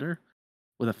orange cylinder,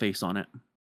 with a face on it.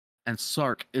 And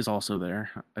Sark is also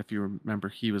there. If you remember,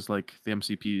 he was like the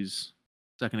MCP's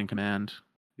second in command.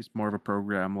 He's more of a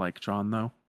program like Tron,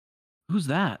 though. Who's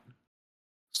that?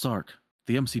 Sark,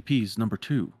 the MCP's number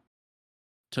 2.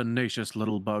 Tenacious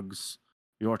little bugs.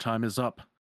 Your time is up.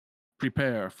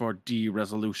 Prepare for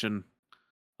de-resolution.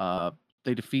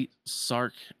 They defeat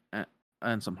Sark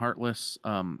and some Heartless.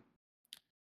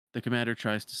 The commander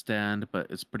tries to stand, but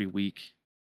it's pretty weak.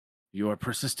 You're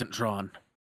persistent, Tron.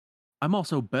 I'm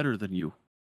also better than you.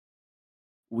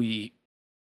 We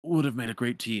would have made a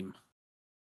great team.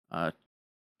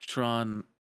 Tron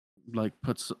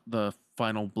puts the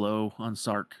final blow on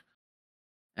Sark,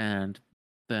 and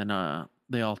then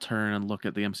they all turn and look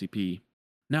at the MCP.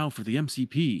 Now for the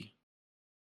MCP.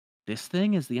 This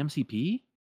thing is the MCP?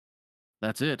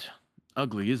 That's it.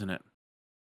 Ugly, isn't it?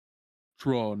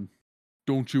 Tron,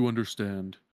 don't you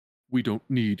understand? We don't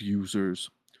need users.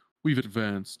 We've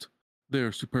advanced.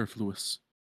 They're superfluous.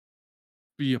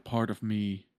 Be a part of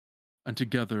me, and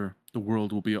together the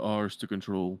world will be ours to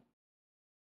control.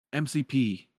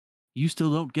 MCP, you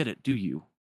still don't get it, do you?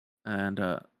 And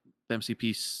the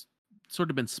MCP's sort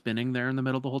of been spinning there in the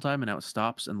middle the whole time, and now it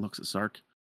stops and looks at Sark.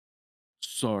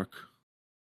 Sark.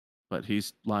 But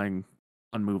he's lying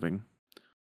unmoving.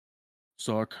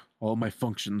 Sark, all my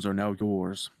functions are now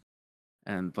yours.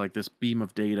 And this beam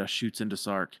of data shoots into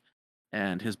Sark,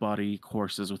 and his body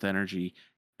courses with energy,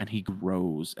 and he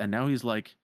grows. And now he's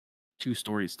 2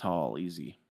 stories tall,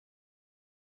 easy.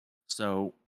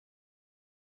 So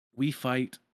we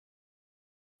fight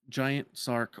giant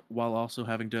Sark while also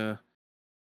having to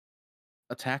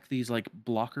attack these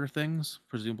blocker things.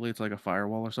 Presumably it's a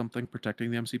firewall or something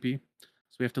protecting the MCP.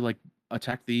 So we have to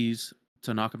attack these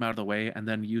to knock him out of the way, and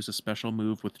then use a special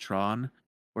move with Tron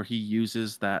where he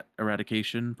uses that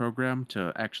eradication program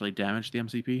to actually damage the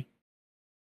MCP.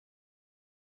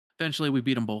 Eventually we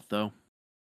beat them both, though.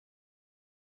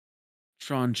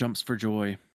 Tron jumps for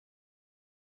joy.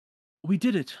 We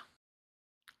did it!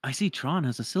 I see Tron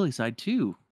has a silly side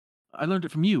too. I learned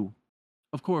it from you.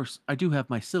 Of course, I do have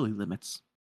my silly limits.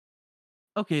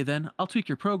 Okay then, I'll tweak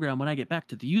your program when I get back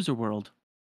to the user world.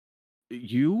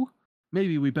 You?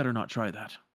 Maybe we better not try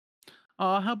that.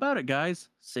 Aw, how about it, guys?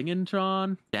 Singing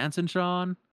Tron, dancing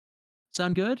Tron.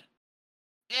 Sound good?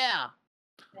 Yeah.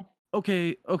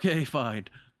 Okay, fine.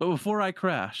 But before I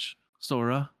crash,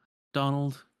 Sora,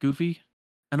 Donald, Goofy,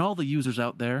 and all the users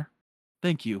out there,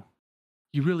 thank you.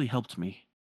 You really helped me.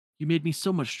 You made me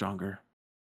so much stronger.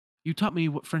 You taught me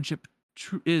what friendship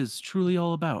is truly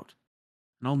all about,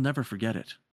 and I'll never forget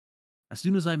it. As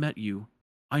soon as I met you,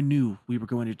 I knew we were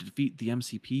going to defeat the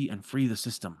MCP and free the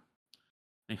system.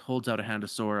 And he holds out a hand to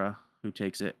Sora, who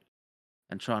takes it,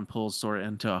 and Tron pulls Sora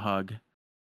into a hug.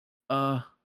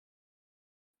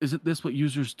 Isn't this what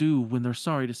users do when they're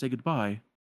sorry to say goodbye?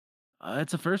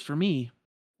 It's a first for me.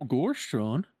 Gosh,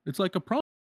 Tron, it's like a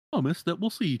promise that we'll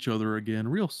see each other again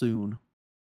real soon.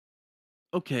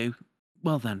 Okay,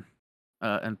 well then.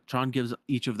 And Tron gives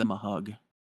each of them a hug.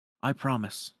 I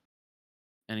promise.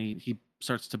 And he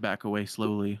starts to back away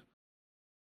slowly.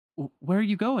 Where are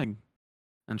you going?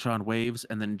 And Tron waves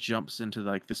and then jumps into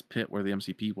like this pit where the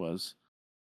MCP was.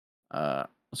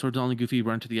 Sordon and Goofy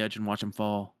run to the edge and watch him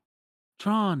fall.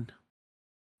 Tron!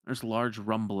 There's large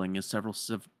rumbling as several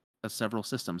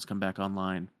systems come back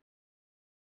online.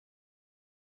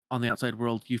 On the outside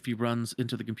world, Yuffie runs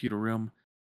into the computer room.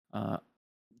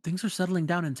 Things are settling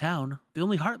down in town. The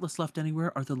only Heartless left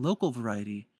anywhere are the local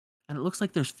variety, and it looks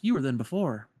like there's fewer than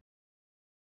before.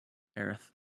 Aerith,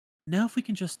 now if we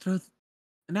can just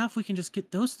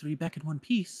get those 3 back in one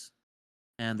piece.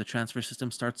 And the transfer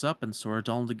system starts up, and Sora,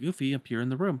 Donald, and Goofy appear in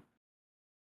the room.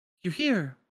 You're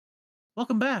here.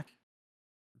 Welcome back.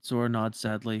 Sora nods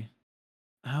sadly.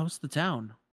 How's the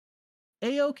town?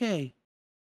 A-okay.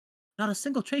 Not a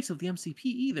single trace of the MCP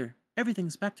either.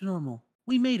 Everything's back to normal.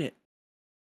 We made it.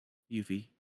 Yuffie.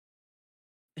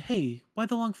 Hey, why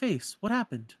the long face? What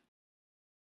happened?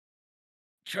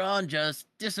 Tron just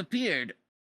disappeared.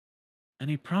 And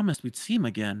he promised we'd see him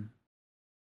again.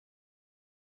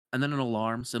 And then an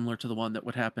alarm similar to the one that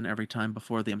would happen every time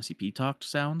before the MCP talked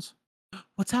sounds.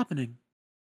 What's happening?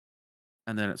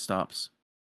 And then it stops.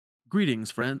 Greetings,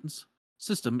 friends.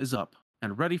 System is up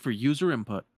and ready for user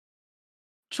input.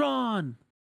 Tron!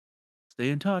 Stay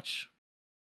in touch.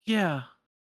 Yeah.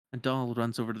 And Donald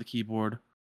runs over to the keyboard.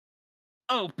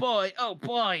 Oh boy,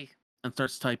 And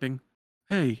starts typing.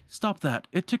 Hey, stop that.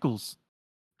 It tickles.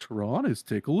 Tron is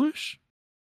ticklish?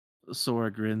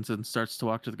 Sora grins and starts to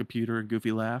walk to the computer, and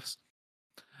Goofy laughs.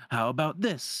 How about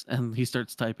this? And he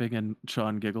starts typing, and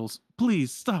Tron giggles.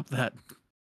 Please stop that.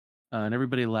 And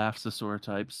everybody laughs as Sora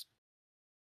types.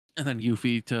 And then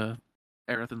Yuffie to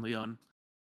Aerith and Leon.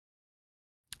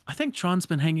 I think Tron's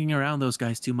been hanging around those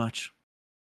guys too much.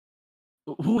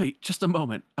 Wait, just a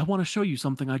moment. I want to show you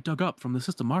something I dug up from the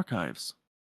system archives.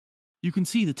 You can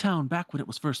see the town back when it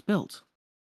was first built.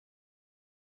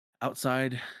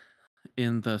 Outside,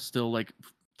 in the still like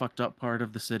fucked up part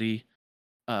of the city,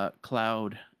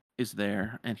 Cloud is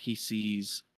there, and he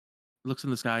looks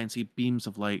in the sky and sees beams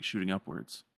of light shooting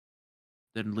upwards.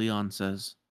 Then Leon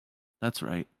says, "That's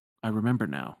right. I remember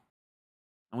now."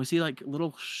 And we see like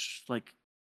little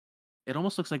it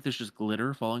almost looks like there's just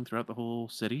glitter falling throughout the whole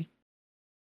city.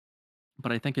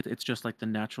 But I think it's just like the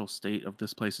natural state of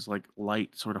this place is like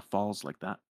light sort of falls like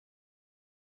that.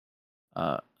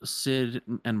 Sid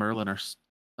and Merlin are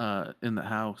in the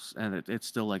house, and it's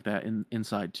still like that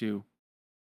inside too.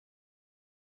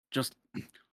 Just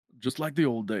like the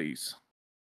old days.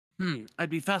 I'd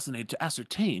be fascinated to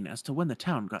ascertain as to when the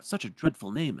town got such a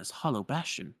dreadful name as Hollow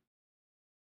Bastion.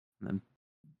 And then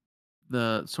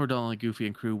the Sordon and Goofy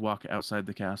and crew walk outside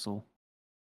the castle.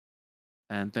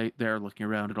 And they're looking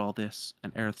around at all this,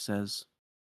 and Aerith says,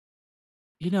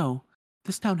 You know,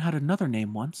 this town had another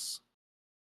name once.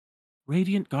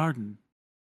 Radiant Garden.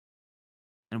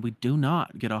 And we do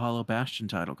not get a Hollow Bastion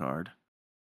title card,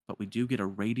 but we do get a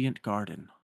Radiant Garden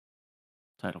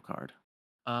title card.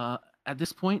 At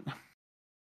this point,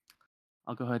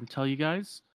 I'll go ahead and tell you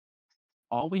guys,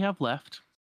 all we have left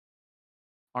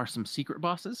are some secret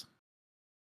bosses,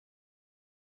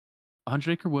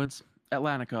 100 Acre Woods,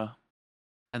 Atlantica,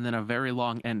 and then a very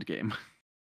long end game.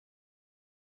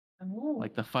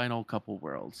 Like the final couple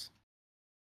worlds.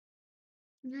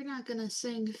 You're not gonna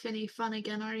sing Finny Fun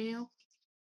again, are you?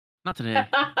 Not today.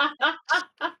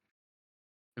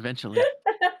 Eventually.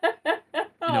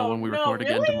 When we record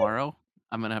again tomorrow,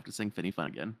 I'm going to have to sing Finny Fun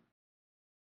again.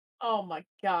 Oh my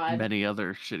god. And many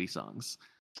other shitty songs.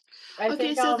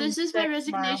 Okay, so this is my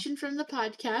resignation from the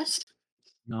podcast.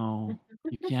 No,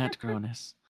 you can't,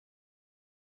 Cronus.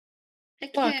 I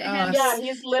can't have yeah,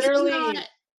 he's literally...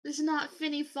 This is not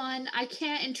Finny Fun. I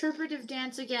can't interpretive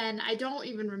dance again. I don't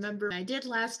even remember. I did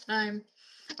last time.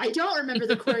 I don't remember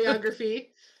the choreography.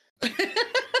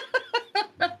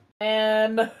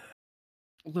 And...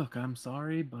 Look, I'm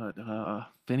sorry, but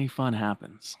Finny Fun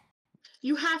happens.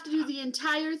 You have to do the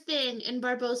entire thing in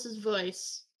Barbossa's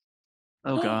voice.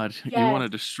 Oh god, yes. You want to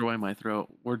destroy my throat.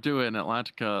 We're doing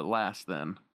Atlantica last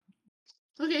then.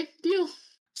 Okay, deal.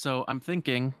 So I'm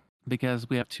thinking because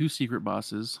we have 2 secret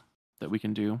bosses that we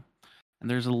can do, and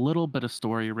there's a little bit of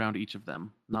story around each of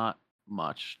them. Not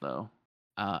much though.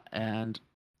 And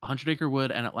 100 Acre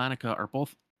Wood and Atlantica are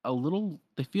both a little.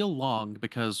 They feel long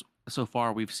because so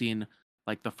far we've seen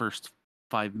like the first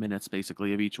 5 minutes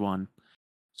basically of each one.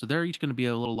 So they're each going to be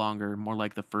a little longer, more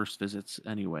like the first visits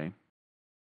anyway.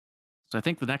 So I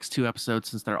think the next 2 episodes,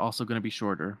 since they're also going to be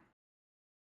shorter,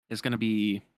 is going to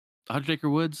be 100 Acre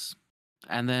Woods,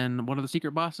 and then one of the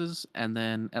secret bosses, and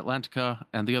then Atlantica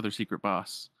and the other secret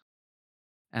boss.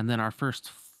 And then our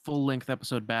first full-length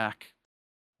episode back,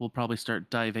 we'll probably start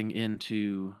diving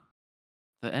into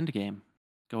the end game,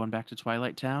 going back to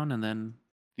Twilight Town and then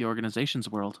the organization's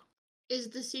world. Is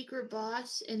the secret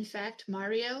boss, in fact,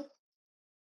 Mario?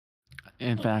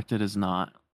 In fact, it is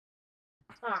not.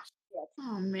 Ah, shit.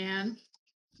 Oh, man.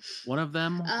 One of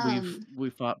them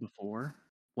we've fought before.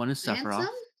 One is Sephiroth,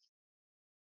 Handsome?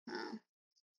 Oh,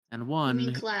 and you one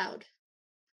mean Cloud?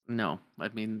 no, I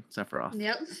mean Sephiroth.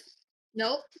 Yep.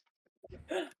 Nope.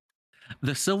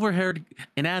 The silver-haired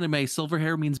in anime, silver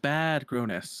hair means bad,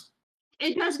 Cronus.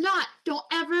 It does not. Don't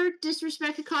ever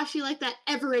disrespect Kakashi like that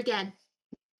ever again.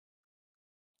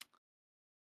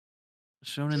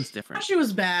 Shonen's different. She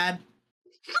was bad.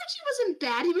 Kakashi wasn't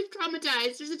bad. He was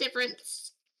traumatized. There's a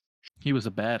difference. He was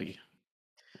a baddie.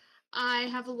 I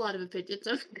have a lot of opinions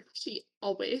on Kakashi,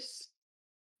 always.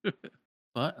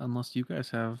 But unless you guys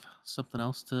have something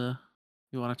else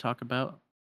you want to talk about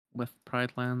with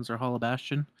Pride Lands or Hollow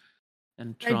Bastion,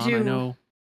 and I Tron, I do. know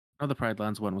the Pride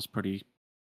Lands one was pretty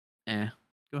Go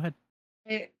ahead.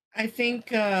 I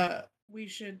think we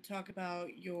should talk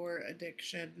about your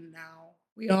addiction now.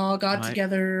 We all got Right.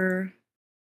 together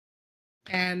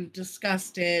and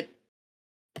discussed it.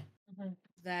 Mhm.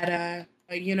 That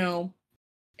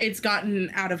it's gotten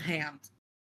out of hand.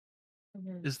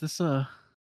 Mhm. Is this An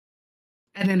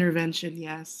intervention,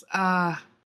 yes. oh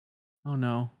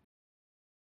no.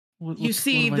 What You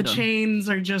see, have I the done? chains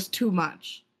are just too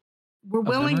much. We're Of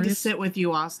willing to memories? sit with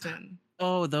you, Austin.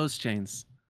 Oh, those chains.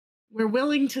 We're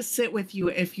willing to sit with you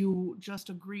if you just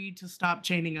agree to stop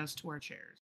chaining us to our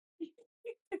chairs.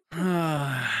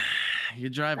 You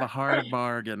drive a hard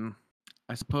bargain.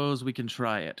 I suppose we can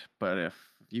try it, but if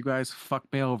you guys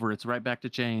fuck me over, it's right back to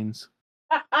chains.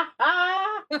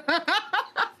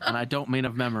 And I don't mean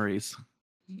of memories.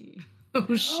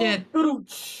 Oh shit.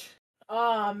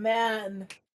 Oh man.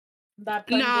 That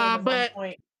fun Nah, game is but- on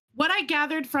point. What I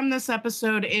gathered from this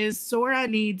episode is Sora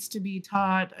needs to be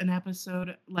taught an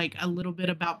episode like a little bit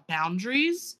about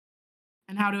boundaries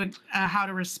and how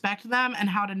to respect them and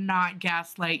how to not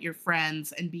gaslight your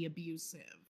friends and be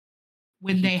abusive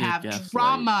when He they did have gaslight.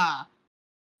 trauma.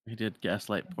 He did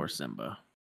gaslight poor Simba.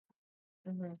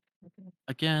 Mhm.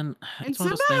 Again, And it's one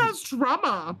Simba of those has things.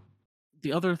 trauma.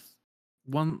 The other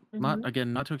one,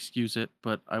 Mhm. not to excuse it,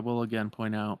 but I will again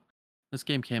point out this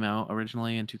game came out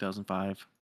originally in 2005.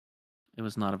 It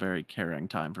was not a very caring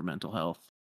time for mental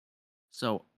health.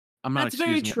 So I'm not That's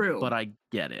very excusing true. it, but I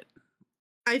get it.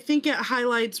 I think it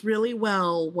highlights really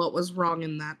well what was wrong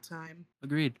in that time.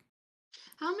 Agreed.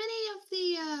 How many of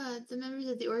the members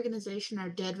of the organization are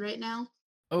dead right now?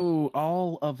 Oh,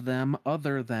 all of them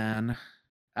other than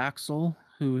Axel,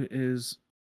 who is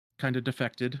kind of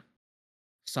defected.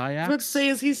 Syax, Let's say,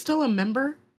 is he still a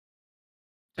member?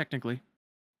 technically.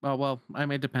 Oh, well, I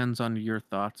mean, it depends on your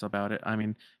thoughts about it. I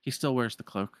mean, he still wears the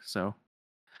cloak, so.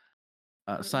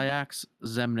 Syax,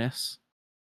 Zemnis,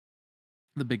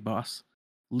 the big boss,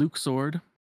 Luke Sword,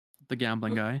 the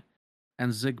gambling guy,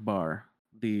 and Zigbar,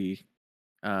 the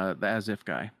as if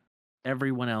guy.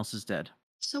 Everyone else is dead.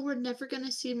 So we're never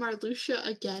gonna see Marluxia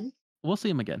again? We'll see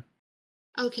him again.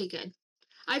 Okay, good.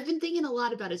 I've been thinking a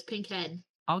lot about his pink head.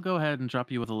 I'll go ahead and drop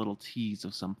you with a little tease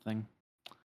of something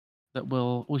that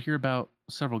we'll hear about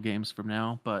several games from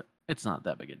now, but it's not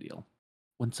that big a deal.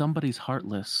 When somebody's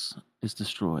heartless is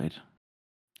destroyed,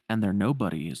 and their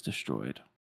nobody is destroyed,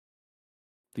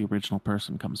 the original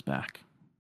person comes back.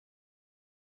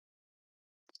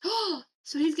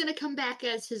 So he's gonna come back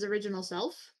as his original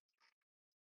self?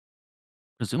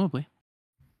 Presumably.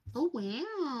 Oh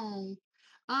wow.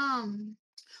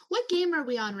 What game are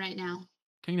we on right now?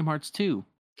 Kingdom Hearts 2.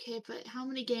 Okay, but how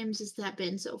many games has that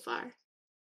been so far?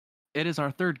 It is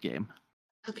our third game.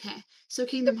 Okay, so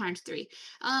Kingdom Hearts 3.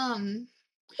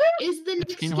 Is the It's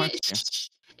next Kingdom Hearts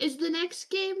is the next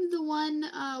game the one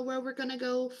where we're gonna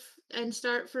go and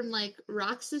start from like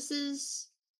Roxas's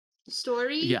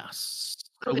story? Yes.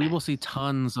 So Okay. we will see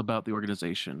tons about the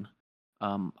organization.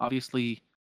 Obviously,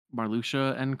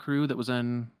 Marluxia and crew that was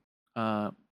in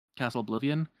Castle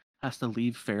Oblivion has to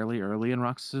leave fairly early in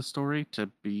Roxas' story to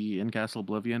be in Castle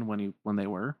Oblivion when they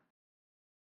were.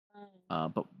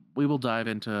 But we will dive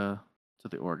into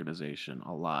the organization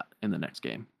a lot in the next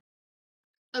game.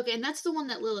 Okay, and that's the one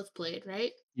that Lilith played,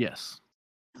 right? Yes.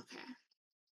 Okay.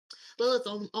 Lilith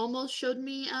almost showed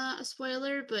me a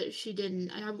spoiler, but she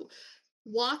didn't. I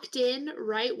walked in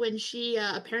right when she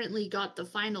apparently got the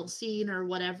final scene or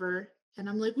whatever, and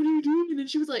I'm like, "What are you doing?" And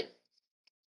she was like,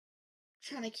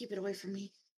 trying to keep it away from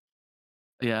me.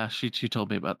 Yeah, she told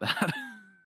me about that.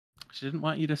 She didn't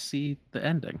want you to see the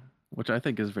ending, which I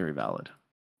think is very valid.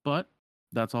 But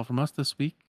that's all from us this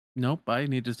week. Nope, I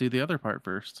need to do the other part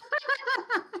first.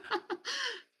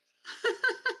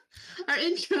 Our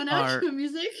intro and outro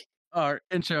music. Our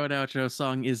intro and outro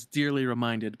song is Dearly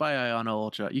Reminded by Iona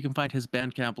Ultra. You can find his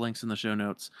Bandcamp links in the show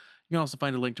notes. You can also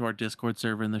find a link to our Discord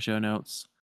server in the show notes.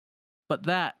 But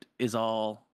that is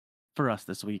all for us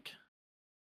this week.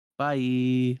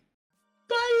 Bye.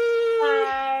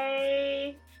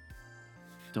 Bye.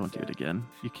 Don't do it again.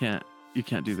 You can't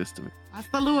do this to me.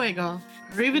 Hasta luego.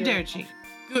 Arrivederci.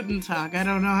 Guten Tag. I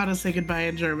don't know how to say goodbye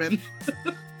in German.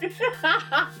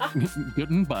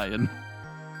 Guten Bayern.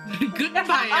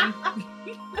 Goodbye.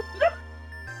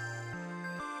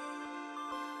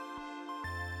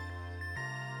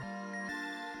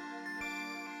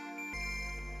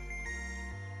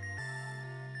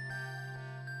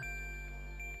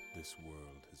 This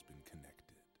world has been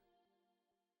connected.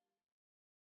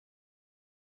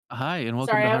 Hi, and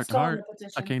welcome Sorry, to I Heart was to still on Heart, the a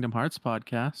petition. Kingdom Hearts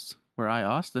podcast, where I,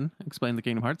 Austin, explain the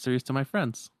Kingdom Hearts series to my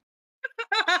friends.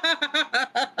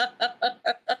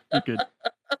 You're good.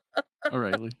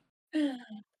 O'Reilly.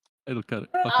 I'll cut it.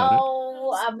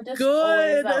 Oh, I'm just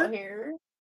always out here.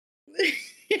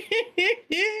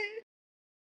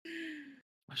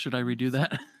 Should I redo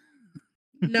that?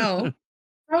 No.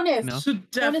 Cronus, No?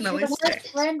 Should Cronus, definitely you're the stay. first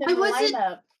friend in I the wasn't-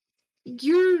 lineup.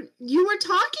 You were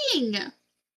talking.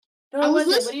 No, I I was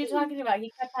wasn't. What are you listening. talking about?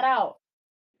 He cut that out.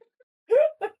 I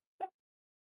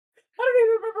don't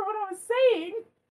even remember what I was saying.